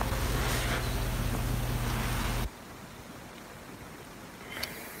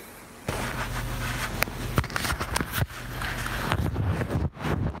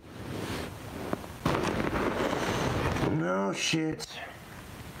 No shit.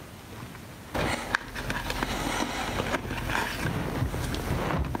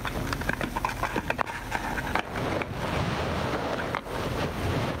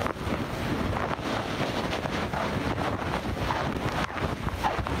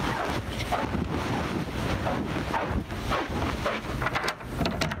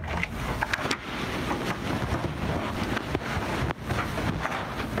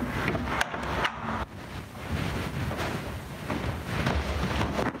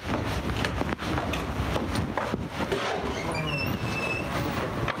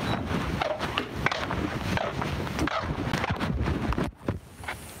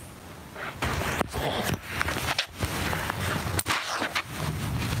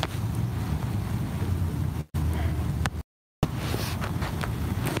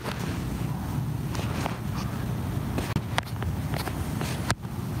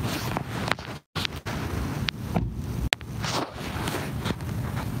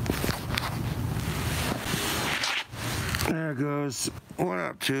 There goes. What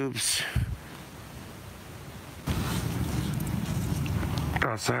up, tubes?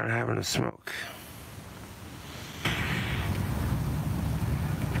 Outside having a smoke.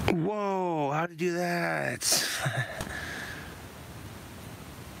 Whoa, how'd you do that?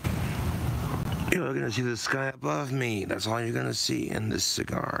 You're gonna see the sky above me. That's all you're gonna see in this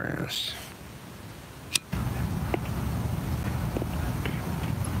cigar, yes.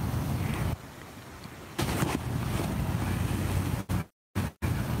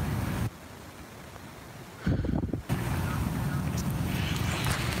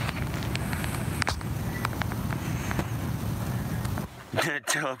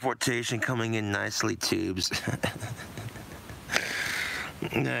 Teleportation coming in nicely, tubes.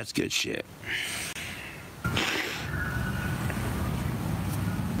 That's good shit.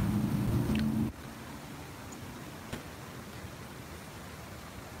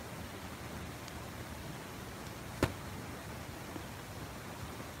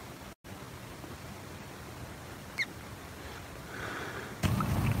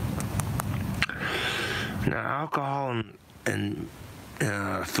 Now, alcohol and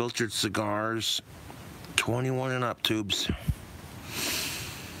filtered cigars, 21 and up, tubes.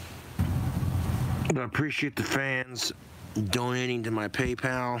 But I appreciate the fans donating to my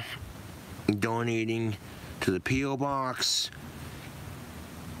PayPal, donating to the P.O. Box.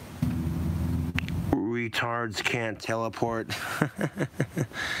 Retards can't teleport.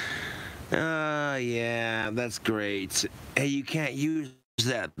 Yeah, that's great. Hey, you can't use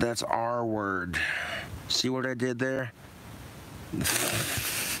that. That's our word. See what I did there?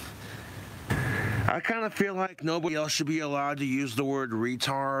 I kind of feel like nobody else should be allowed to use the word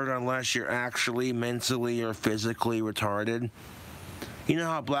retard unless you're actually mentally or physically retarded. You know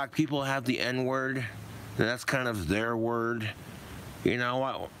how black people have the N-word? That's kind of their word. You know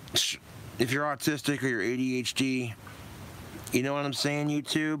what? If you're autistic or you're ADHD, you know what I'm saying,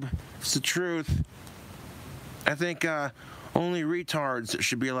 YouTube? It's the truth. I think only retards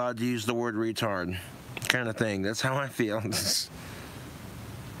should be allowed to use the word retard. Kind of thing. That's how I feel.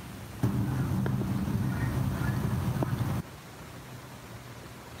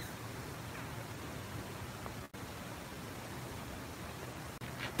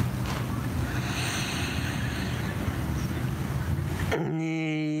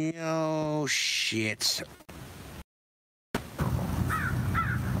 Oh, shit.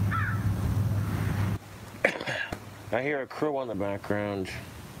 I hear a crow on the background.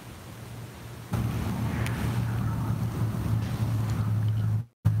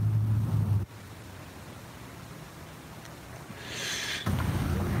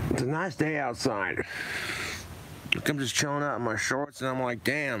 It's a nice day outside. Look, I'm just chilling out in my shorts and I'm like,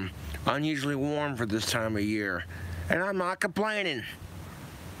 damn, unusually warm for this time of year. And I'm not complaining.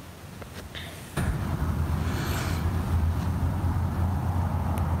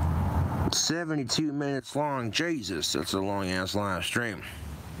 72 minutes long. Jesus, that's a long-ass live stream.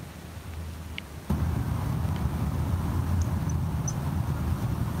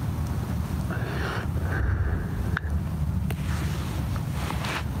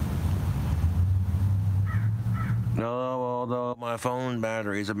 No, although my phone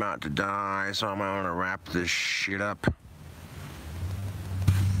battery is about to die, so I'm gonna wrap this shit up.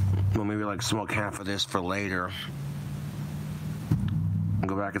 Well, maybe like smoke half of this for later.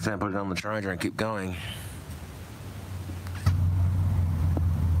 Go back inside, put it on the charger, and keep going.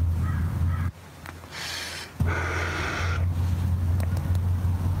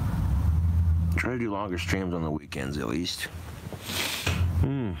 Try to do longer streams on the weekends, at least.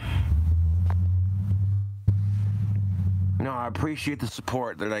 No, I appreciate the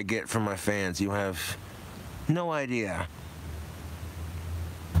support that I get from my fans. You have no idea.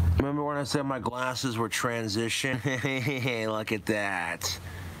 Remember when I said my glasses were transition? Hey, look at that.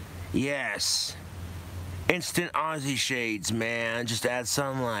 Yes. Instant Aussie shades, man. Just add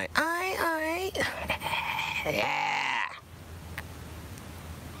sunlight. Aye. Yeah.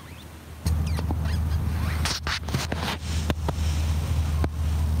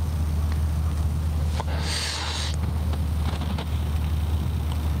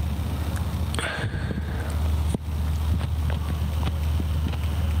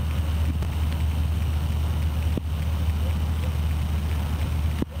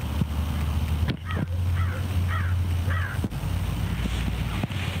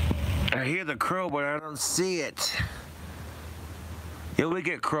 I hear the crow, but I don't see it. Yeah, we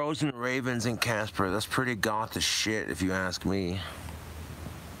get crows and ravens in Casper. That's pretty goth as shit, if you ask me.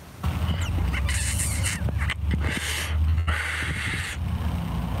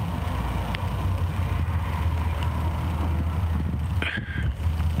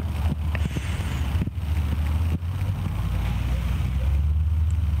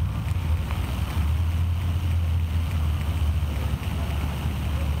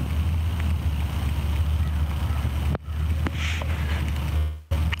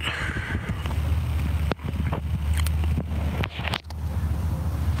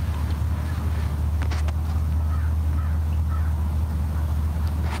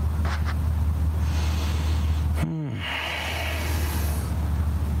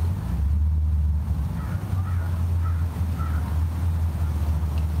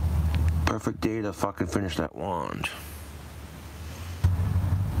 Perfect day to fucking finish that wand.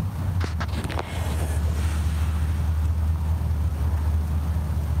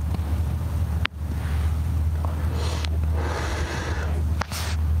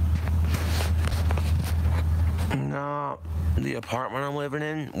 No, the apartment I'm living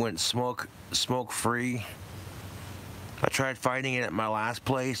in went smoke free. I tried fighting it at my last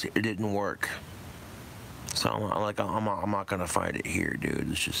place. It didn't work. So I'm not gonna fight it here, dude.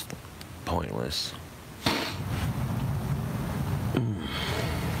 It's just pointless.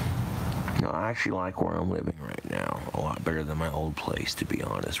 No, I actually like where I'm living right now a lot better than my old place, to be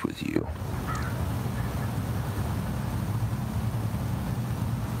honest with you.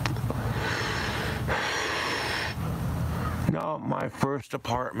 No, my first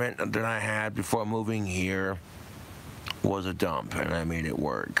apartment that I had before moving here was a dump, and I made it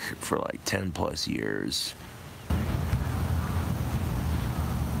work for like 10 plus years.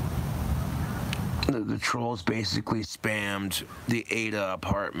 The trolls basically spammed the Ada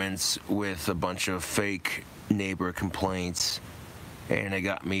apartments with a bunch of fake neighbor complaints, and it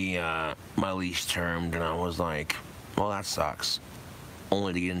got me my lease termed, and I was like, well, that sucks.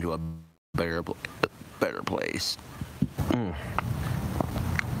 Only to get into a better place.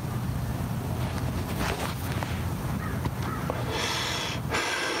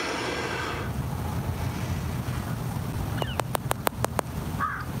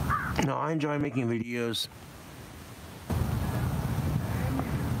 No, I enjoy making videos.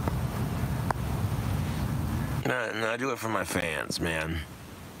 No, I do it for my fans, man.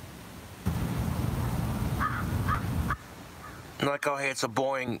 Like, oh, hey, it's a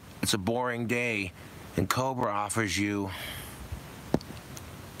boring day, and Cobra offers you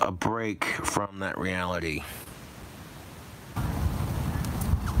a break from that reality.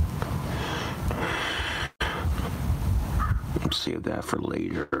 Save that for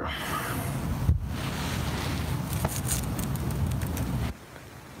later.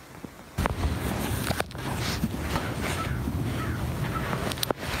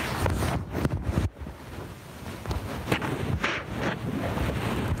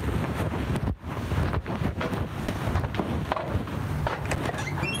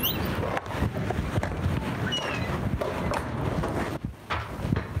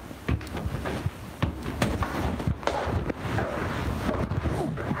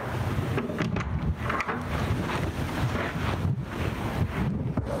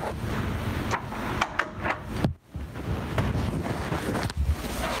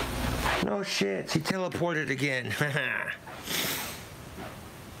 Oh shit, he teleported again.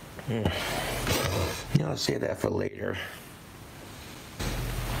 Yeah, I'll save that for later.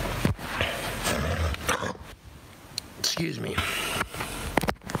 Excuse me.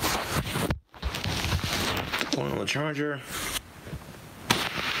 Phone on the charger.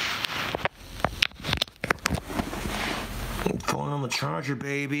 Phone on the charger,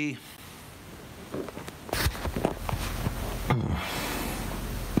 baby.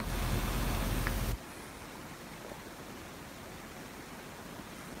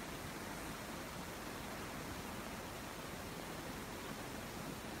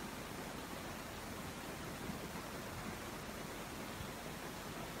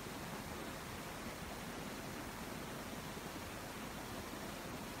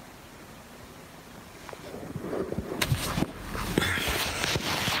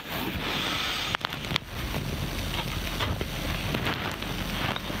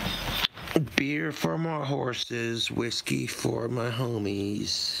 Beer for my horses, whiskey for my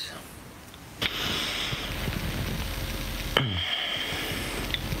homies.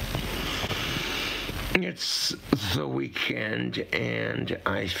 It's the weekend and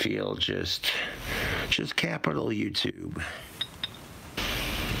I feel just capital YouTube.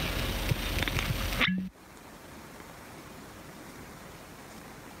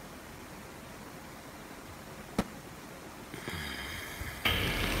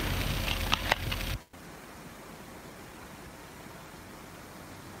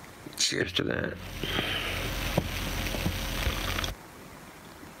 Cheers to that.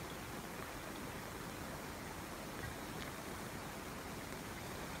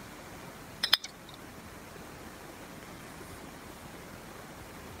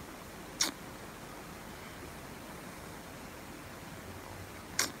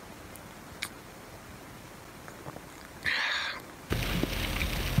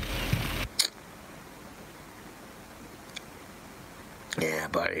 Yeah,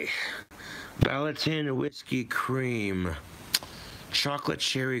 buddy. Balatin whiskey cream. Chocolate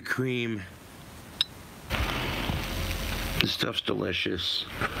cherry cream. This stuff's delicious.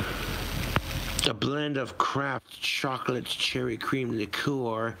 A blend of craft chocolate cherry cream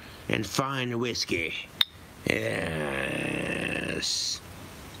liqueur and fine whiskey. Yes.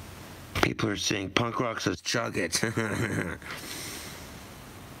 People are saying punk rock says chug it.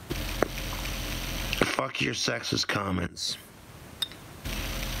 Fuck your sexist comments.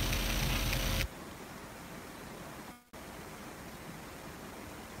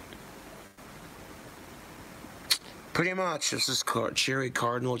 Pretty much, this is cherry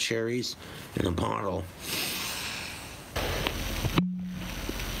cardinal cherries in a bottle.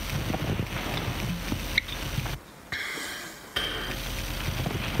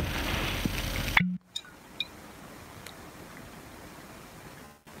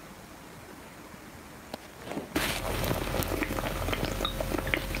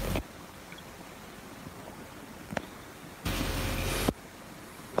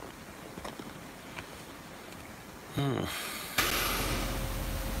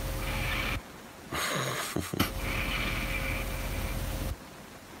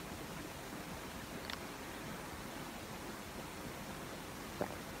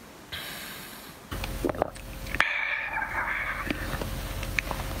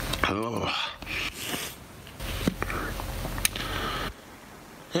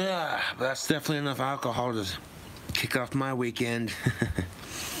 Yeah, but that's definitely enough alcohol to kick off my weekend.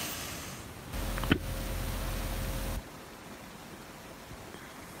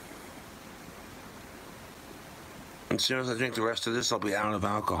 As soon as I drink the rest of this, I'll be out of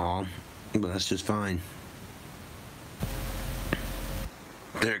alcohol, but that's just fine.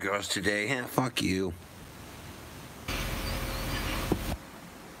 There goes today. Yeah, fuck you.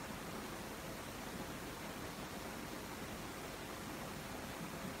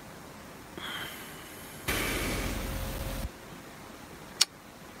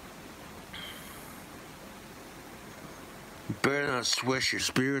 Better not swish your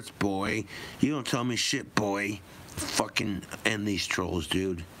spirits, boy. You don't tell me shit, boy. Fucking end these trolls,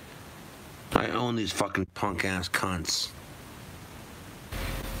 dude. I own these fucking punk-ass cunts.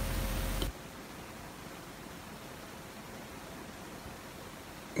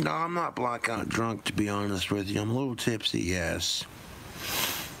 No, I'm not blackout drunk, to be honest with you. I'm a little tipsy, yes.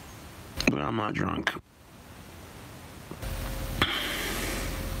 But I'm not drunk.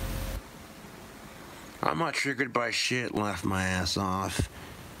 I'm not triggered by shit, laugh my ass off.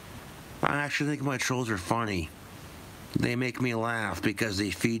 I actually think my trolls are funny. They make me laugh because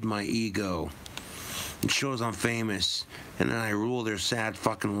they feed my ego. It shows I'm famous, and then I rule their sad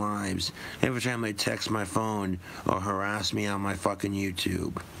fucking lives every time they text my phone or harass me on my fucking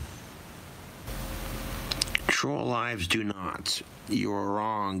YouTube. Troll lives do not. You are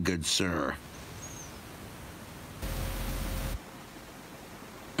wrong, good sir.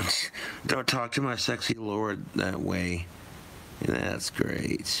 Don't talk to my sexy lord that way. That's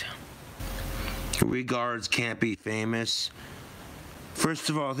great. Regards can't be famous. First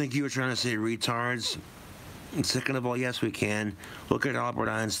of all, I think you were trying to say retards. And second of all, yes, we can. Look at Albert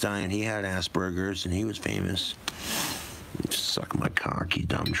Einstein. He had Asperger's and he was famous. Suck my cock, you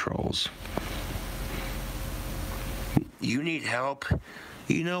dumb trolls. You need help?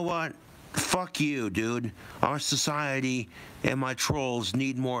 You know what? Fuck you, dude. Our society and my trolls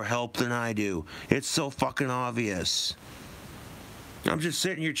need more help than I do. It's so fucking obvious. I'm just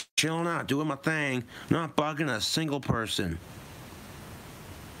sitting here chilling out, doing my thing, not bugging a single person.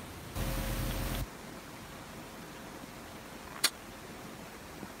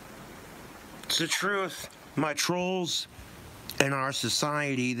 It's the truth. My trolls and our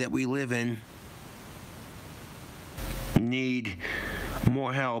society that we live in need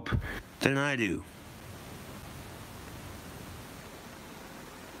more help than I do.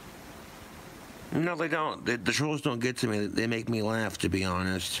 No, they don't. The trolls don't get to me. They make me laugh, to be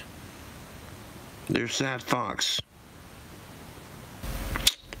honest. They're sad fucks.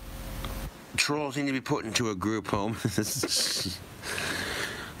 Trolls need to be put into a group home. First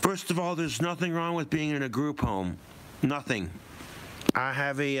of all, there's nothing wrong with being in a group home. Nothing. I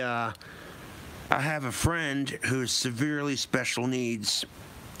have a friend who's severely special needs,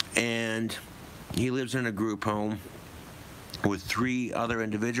 and he lives in a group home with 3 other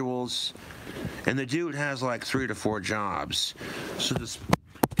individuals, and the dude has like 3 to 4 jobs. So this,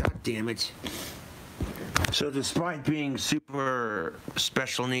 god damn it. So despite being super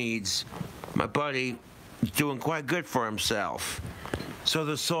special needs, my buddy is doing quite good for himself. So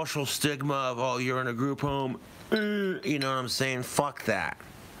the social stigma of, oh, you're in a group home, you know what I'm saying? Fuck that.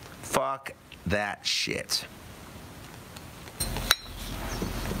 Fuck that shit.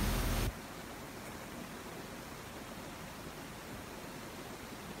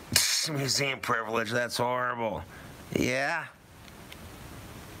 Museum privilege, that's horrible. Yeah?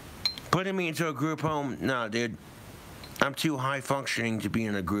 Putting me into a group home? No, dude. I'm too high functioning to be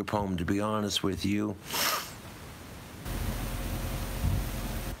in a group home, to be honest with you.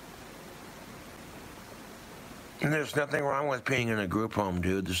 And there's nothing wrong with being in a group home,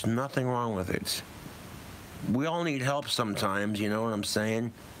 dude. There's nothing wrong with it. We all need help sometimes, you know what I'm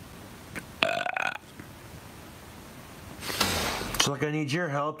saying? So, like, I need your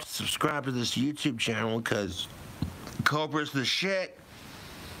help to subscribe to this YouTube channel, because Cobra's the shit.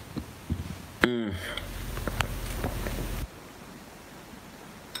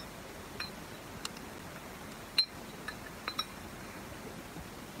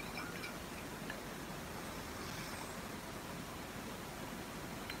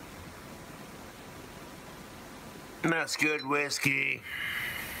 That's good whiskey.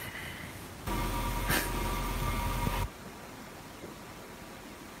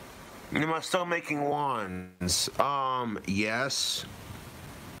 Am I still making wands? Yes.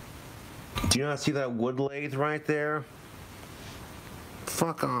 Do you not see that wood lathe right there?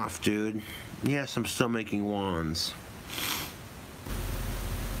 Fuck off, dude. Yes, I'm still making wands.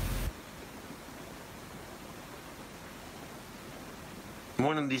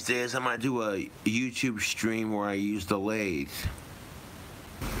 One of these days I might do a YouTube stream where I use the lathe.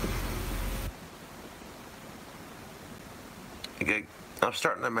 Okay, I'm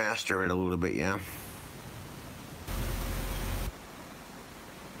starting to master it a little bit, yeah.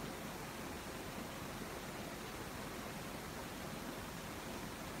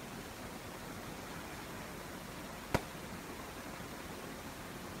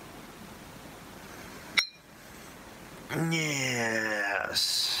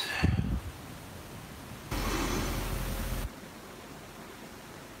 Yes.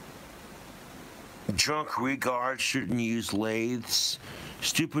 Drunk regards shouldn't use lathes.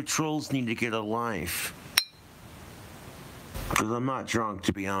 Stupid trolls need to get a life. Because I'm not drunk,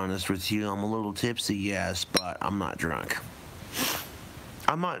 to be honest with you. I'm a little tipsy, yes, but I'm not drunk.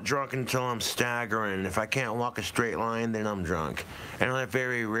 I'm not drunk until I'm staggering. If I can't walk a straight line, then I'm drunk. And I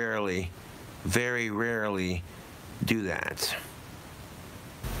very rarely do that.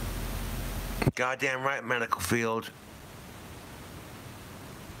 Goddamn right, medical field.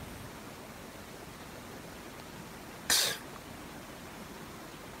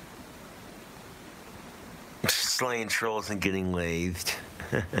 Slaying trolls and getting lathed.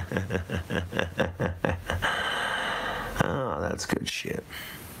 Oh, that's good shit.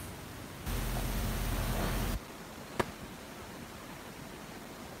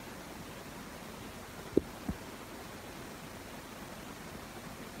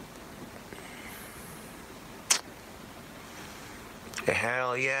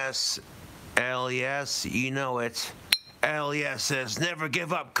 Hell yes. Hell yes. You know it. Hell yes says never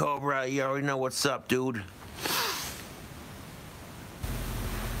give up, Cobra. You already know what's up, dude.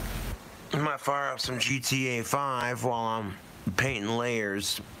 I might fire up some GTA 5 while I'm painting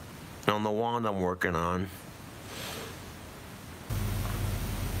layers on the wand I'm working on.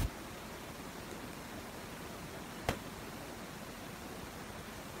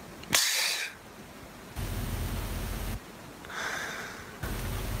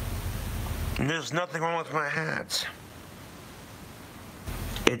 There's nothing wrong with my hat.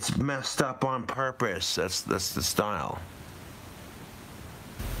 It's messed up on purpose. That's the style.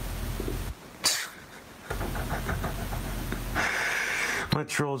 My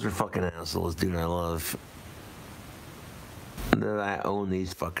trolls are fucking assholes, dude. I love that I own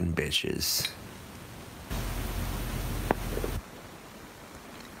these fucking bitches.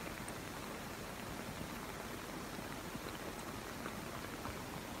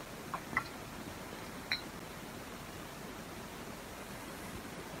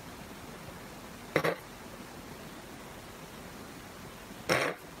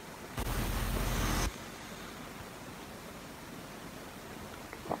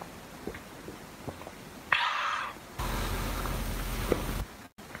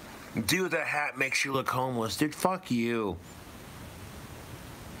 Dude, that hat makes you look homeless. Dude, fuck you.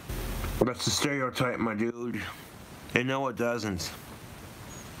 That's the stereotype, my dude. And no, it doesn't.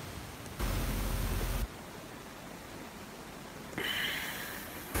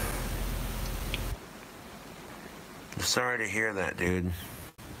 I'm sorry to hear that, dude.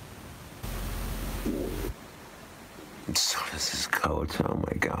 So this is coat. Oh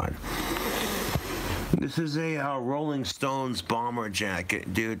my god. This is a Rolling Stones bomber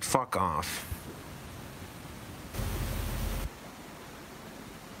jacket, dude. Fuck off.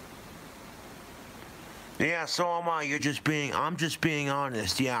 Yeah, so am I. I'm just being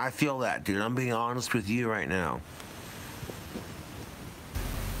honest. Yeah, I feel that, dude. I'm being honest with you right now.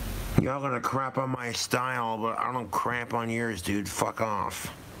 Y'all gonna crap on my style, but I don't crap on yours, dude. Fuck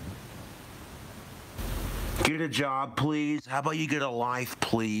off. Get a job, please. How about you get a life,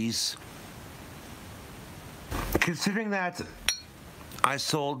 please? Considering that I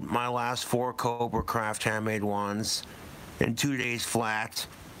sold my last 4 Cobra Craft handmade wands in 2 days flat.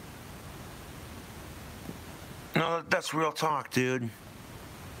 No, that's real talk, dude.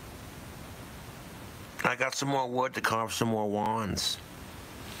 I got some more wood to carve some more wands.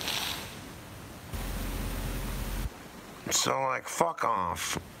 So, like, fuck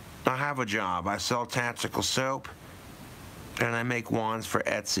off. I have a job. I sell tactical soap, and I make wands for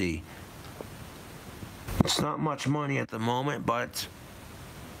Etsy. It's not much money at the moment, but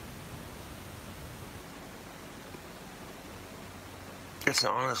it's an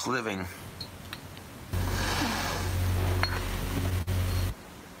honest living.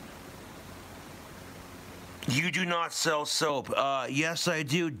 You do not sell soap. Yes, I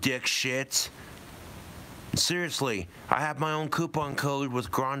do, dick shit. Seriously, I have my own coupon code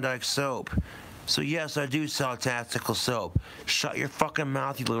with Grondike soap. So yes, I do sell tactical soap. Shut your fucking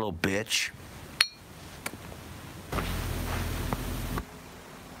mouth, you little bitch.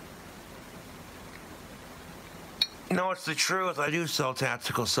 No, it's the truth. I do sell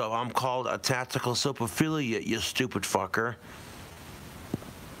tactical soap. I'm called a tactical soap affiliate, you stupid fucker.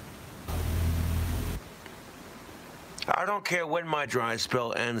 I don't care when my dry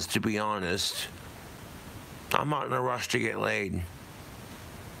spell ends, to be honest. I'm not in a rush to get laid.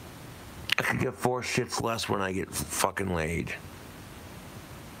 I can get 4 shits less when I get fucking laid.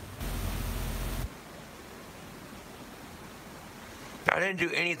 I didn't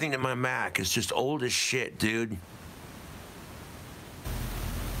do anything to my Mac. It's just old as shit, dude.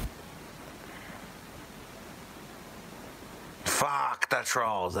 Fuck the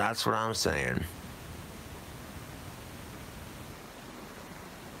trolls. That's what I'm saying.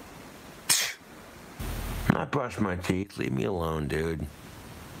 I brush my teeth. Leave me alone, dude.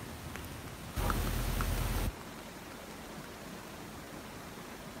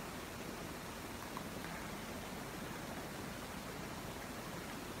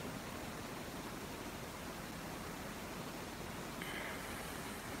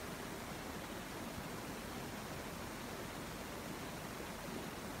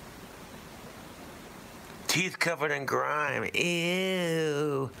 Teeth covered in grime.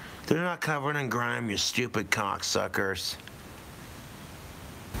 Ew. They're not covered in grime, you stupid cocksuckers.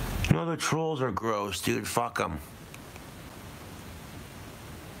 You know, the trolls are gross, dude. Fuck them.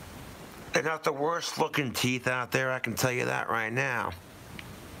 They got the worst looking teeth out there, I can tell you that right now.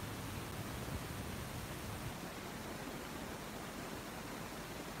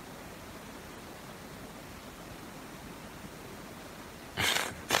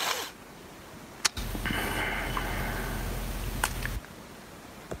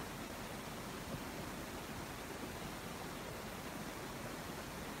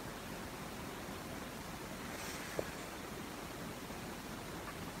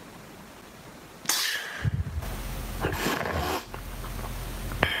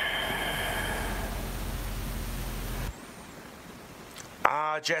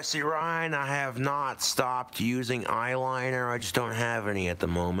 Jesse Ryan, I have not stopped using eyeliner. I just don't have any at the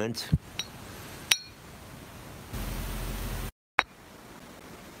moment.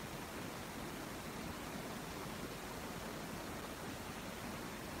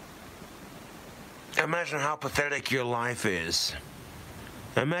 Imagine how pathetic your life is.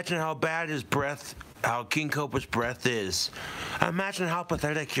 Imagine how bad his breath, how King Cobra's breath is. Imagine how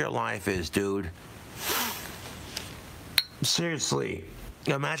pathetic your life is, dude. Seriously,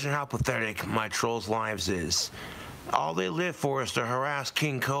 imagine how pathetic my trolls' lives is. All they live for is to harass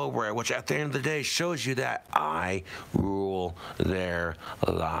King Cobra, which at the end of the day shows you that I rule their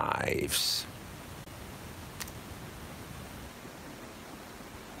lives.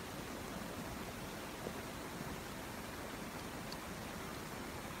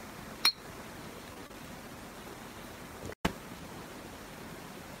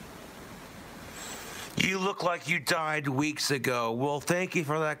 You look like you died weeks ago. Well, thank you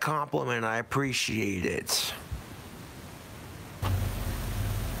for that compliment. I appreciate it.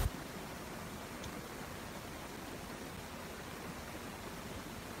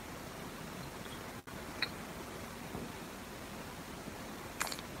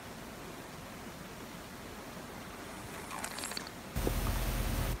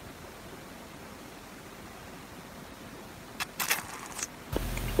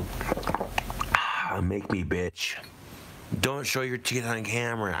 Make me, bitch. Don't show your teeth on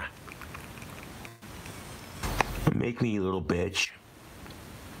camera. Make me, you little bitch.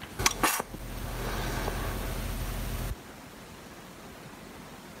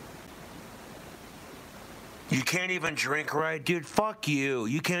 You can't even drink right, dude? Fuck you.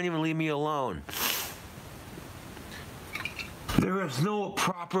 You can't even leave me alone. There is no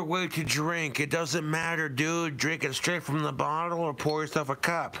proper way to drink. It doesn't matter, dude. Drink it straight from the bottle or pour yourself a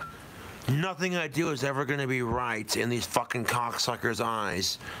cup. Nothing I do is ever gonna be right in these fucking cocksuckers'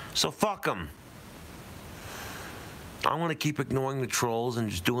 eyes. So fuck them. I want to keep ignoring the trolls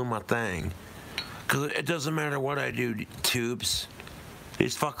and just doing my thing. Because it doesn't matter what I do, tubes.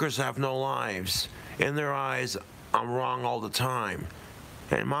 These fuckers have no lives. In their eyes, I'm wrong all the time.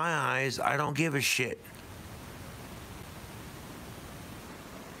 In my eyes, I don't give a shit.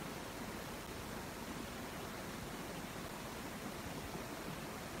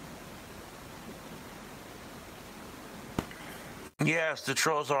 Yes, the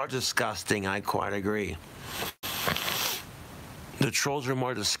trolls are disgusting. I quite agree. The trolls are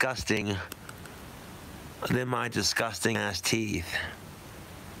more disgusting than my disgusting ass teeth.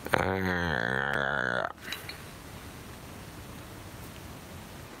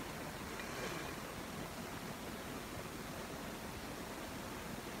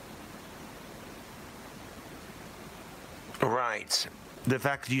 Right. The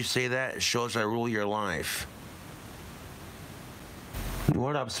fact that you say that shows I rule your life.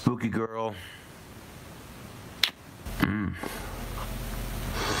 What up, spooky girl?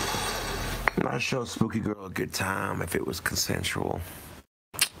 I'd show spooky girl a good time if it was consensual.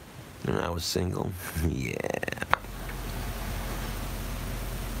 And I was single. Yeah.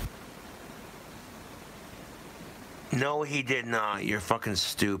 No, he did not. You're fucking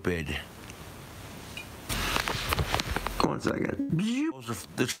stupid. 1 second.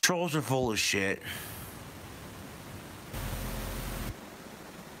 The trolls are full of shit.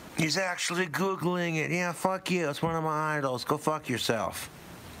 He's actually Googling it. Yeah, fuck you. It's one of my idols. Go fuck yourself.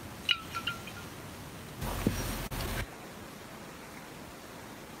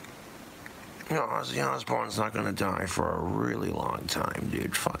 You know, Ozzy Osbourne's not gonna die for a really long time,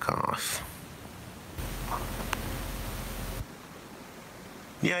 dude. Fuck off.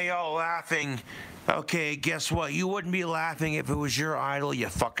 Yeah, y'all laughing. Okay, guess what? You wouldn't be laughing if it was your idol, you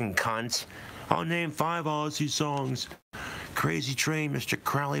fucking cunt. I'll name 5 Ozzy songs. Crazy Train, Mr.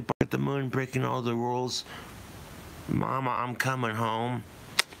 Crowley, Bark at the Moon, Breaking All the Rules. Mama, I'm Coming Home.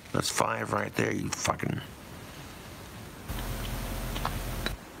 That's 5 right there, you fucking...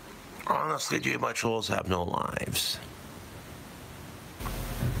 Honestly, dude, my trolls have no lives.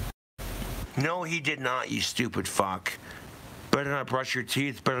 No, he did not, you stupid fuck. Better not brush your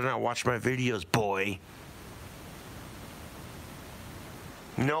teeth, better not watch my videos, boy.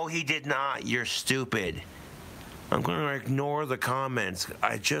 No, he did not, you're stupid. I'm going to ignore the comments.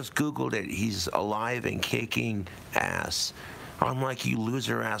 I just Googled it. He's alive and kicking ass. Unlike you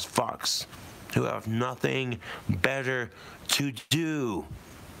loser-ass fucks who have nothing better to do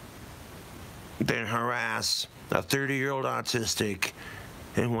than harass a 30-year-old autistic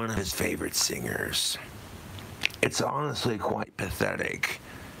and one of his favorite singers. It's honestly quite pathetic,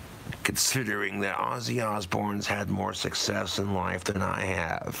 considering that Ozzy Osbourne's had more success in life than I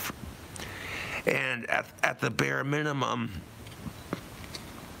have. And at the bare minimum,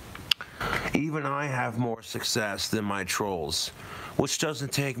 Even I have more success than my trolls, which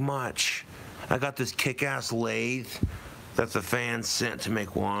doesn't take much. I got this kick-ass lathe that the fans sent to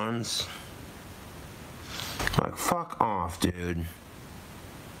make wands. Like, fuck off, dude.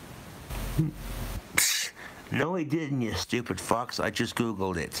 No, he didn't, you stupid fucks. I just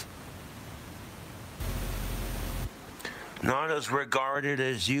Googled it. Not as regarded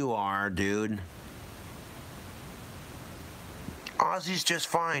as you are, dude. Ozzy's just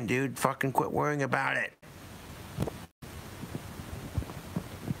fine, dude. Fucking quit worrying about it.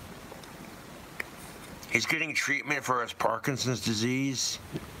 He's getting treatment for his Parkinson's disease.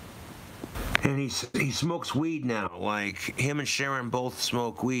 And he smokes weed now. Like, him and Sharon both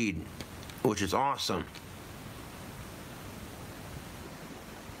smoke weed, which is awesome.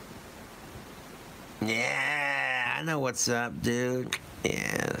 Yeah, I know what's up, dude.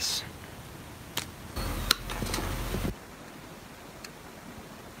 Yes.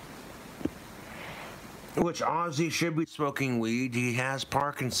 Which Ozzy should be smoking weed. He has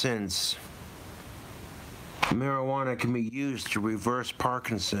Parkinson's. Marijuana can be used to reverse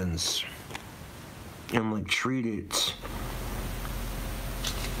Parkinson's and like treat it.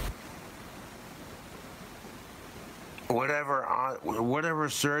 Whatever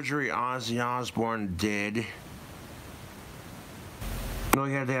surgery Ozzy Osbourne did, no,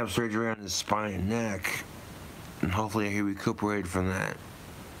 he had to have surgery on his spine and neck, and hopefully he recuperated from that.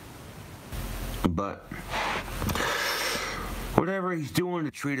 But whatever he's doing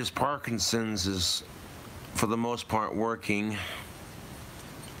to treat his Parkinson's is, for the most part, working,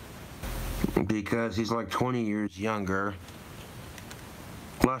 because he's like 20 years younger.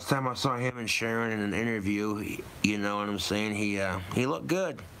 Last time I saw him and Sharon in an interview, you know what I'm saying, he looked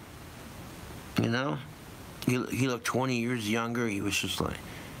good. You know? He looked 20 years younger. He was just like,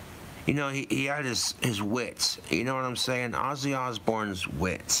 you know, he had his wits. You know what I'm saying? Ozzy Osbourne's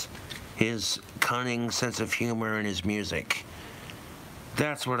wits. His cunning sense of humor in his music.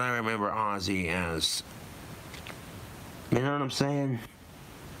 That's what I remember Ozzy as. You know what I'm saying?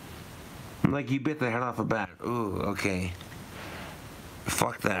 Like, you bit the head off a bat. Ooh, okay.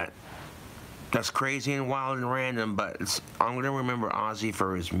 Fuck that. That's crazy and wild and random, but I'm going to remember Ozzy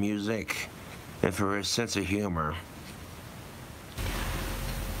for his music and for his sense of humor.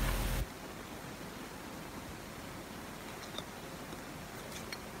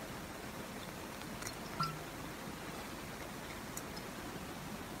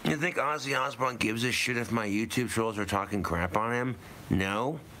 You think Ozzy Osbourne gives a shit if my YouTube trolls are talking crap on him?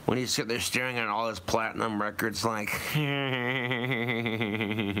 No. When he's sitting there staring at all his platinum records like...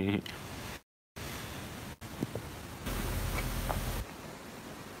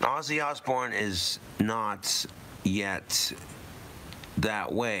 Ozzy Osbourne is not yet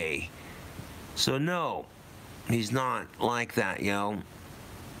that way. So no, he's not like that, yo.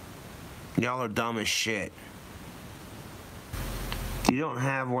 Y'all are dumb as shit. You don't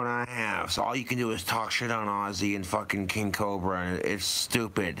have what I have, so all you can do is talk shit on Ozzy and fucking King Cobra, and it's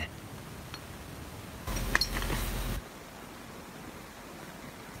stupid.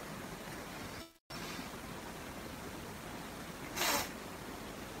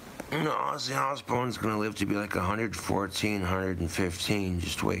 You know, Ozzy Osbourne's gonna live to be like 114, 115.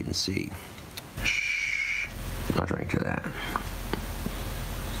 Just wait and see. Shh. Not drink to that.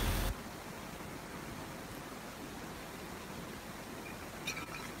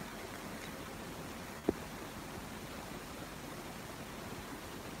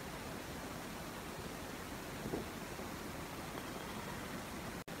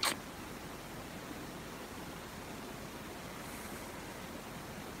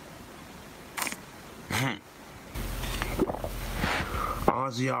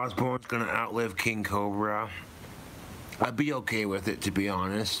 Ozzy Osbourne's gonna outlive King Cobra. I'd be okay with it, to be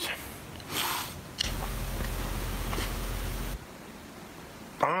honest.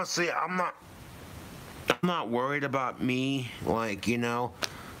 Honestly, I'm not worried about me. Like, you know,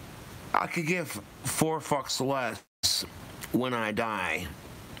 I could give 4 fucks less when I die.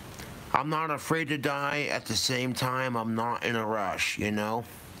 I'm not afraid to die. At the same time, I'm not in a rush, you know?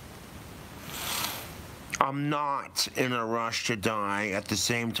 I'm not in a rush to die. At the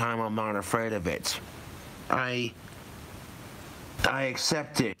same time, I'm not afraid of it. I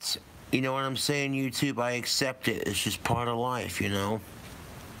accept it. You know what I'm saying, YouTube? I accept it. It's just part of life, you know?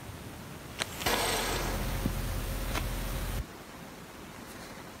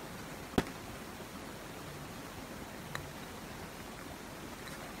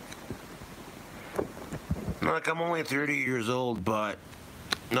 Like, I'm only 30 years old, but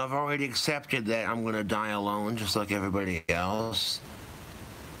I've already accepted that I'm going to die alone, just like everybody else.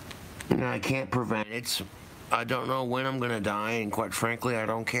 And I can't prevent it. I don't know when I'm going to die, and quite frankly, I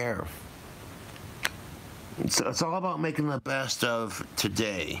don't care. It's all about making the best of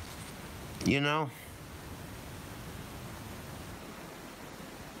today, you know?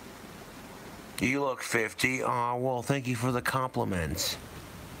 You look 50. Aw, well, thank you for the compliment.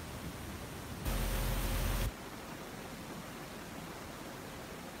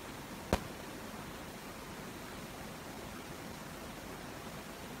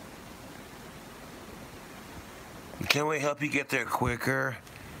 Can we help you get there quicker?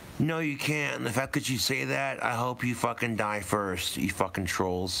 No, you can't. And the fact that you say that, I hope you fucking die first, you fucking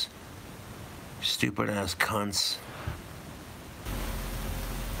trolls. Stupid ass cunts.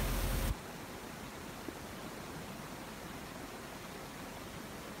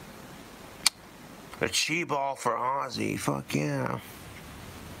 A chi ball for Ozzy. Fuck yeah.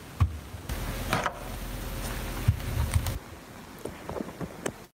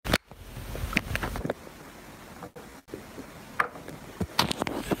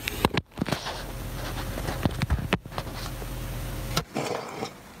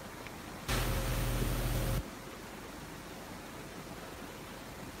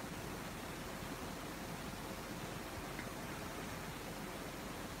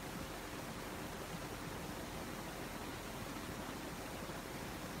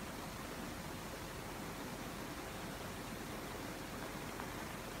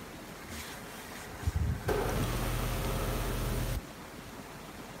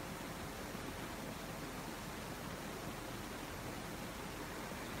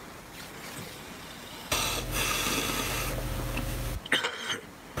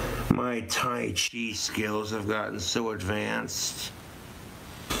 My Tai Chi skills have gotten so advanced.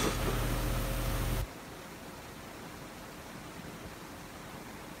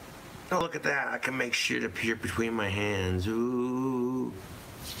 Oh, look at that. I can make shit appear between my hands. Ooh.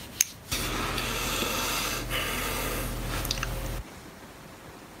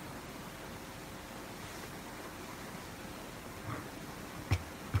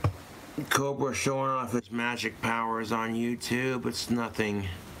 Cobra showing off his magic powers on YouTube. It's nothing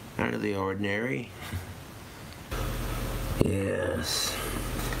out of the ordinary. Yes.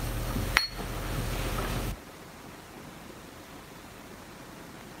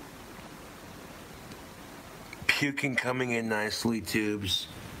 Puking coming in nicely, tubes.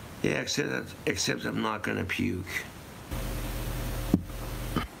 Yeah, except I'm not gonna puke.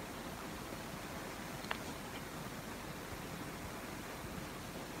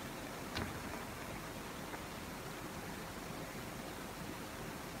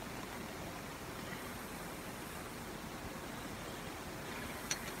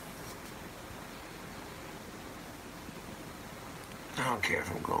 I don't care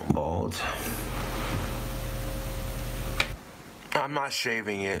if I'm going bald. I'm not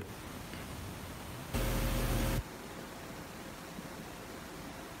shaving it.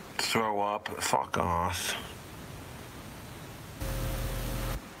 Throw up. Fuck off.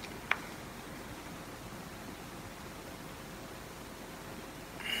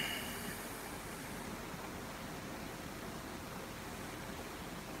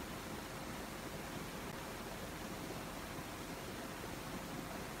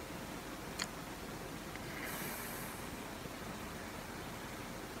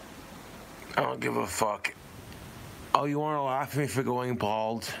 I don't give a fuck. Oh, you want to laugh at me for going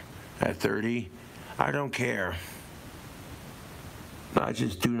bald at 30? I don't care. I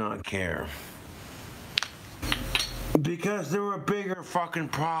just do not care. Because there were bigger fucking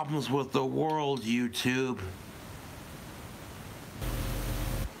problems with the world, YouTube.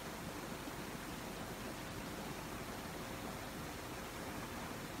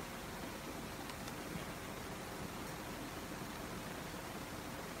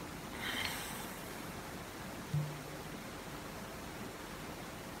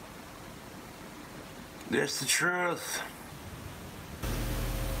 It's the truth.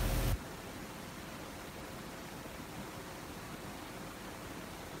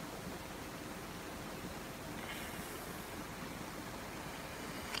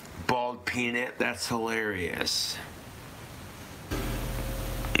 Bald peanut, that's hilarious.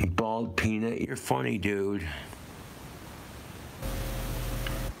 Bald peanut, you're funny, dude.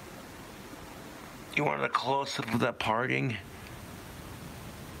 You wanted a close-up of that parting?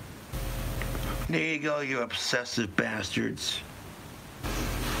 There you go, you obsessive bastards.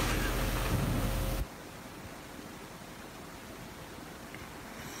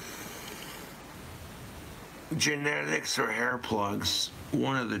 Genetics or hair plugs,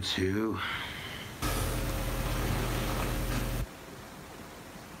 one of the two.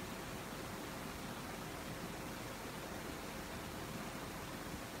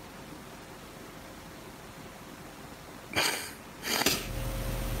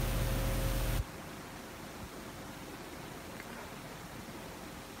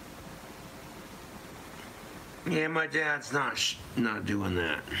 Yeah, my dad's not doing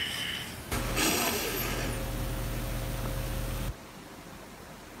that.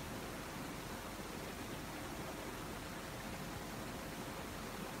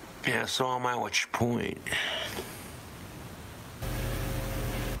 Yeah, so am I. What's your point?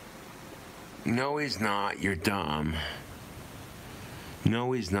 No, he's not. You're dumb.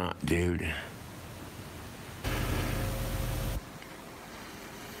 No, he's not, dude.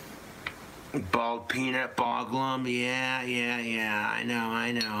 Bald peanut boglum? Yeah. I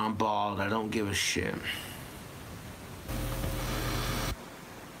know. I'm bald. I don't give a shit.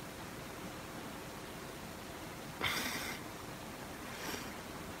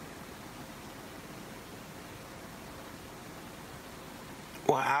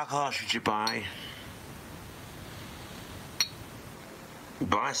 What alcohol should you buy?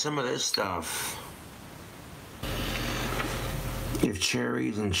 Buy some of this stuff. If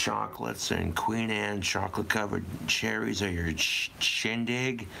cherries and chocolates and Queen Anne chocolate-covered cherries are your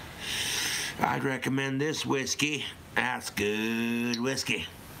shindig, I'd recommend this whiskey. That's good whiskey.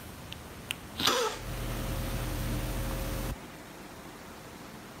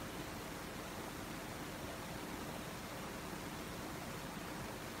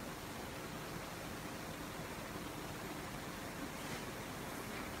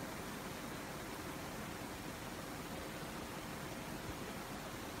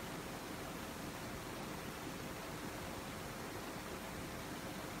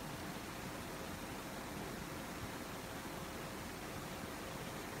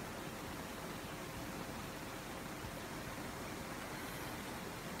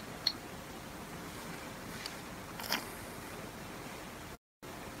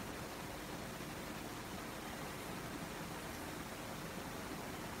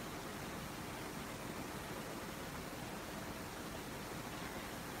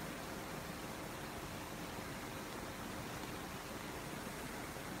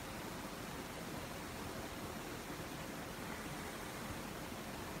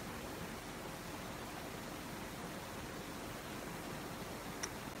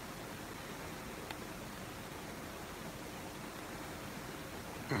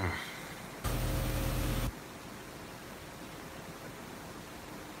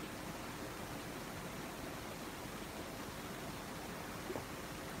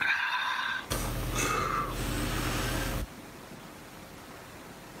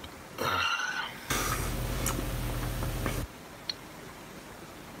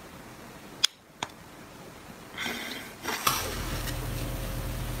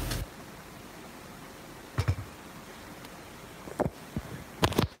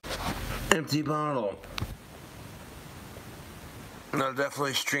 Empty bottle. No,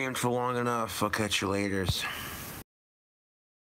 definitely streamed for long enough. I'll catch you laters.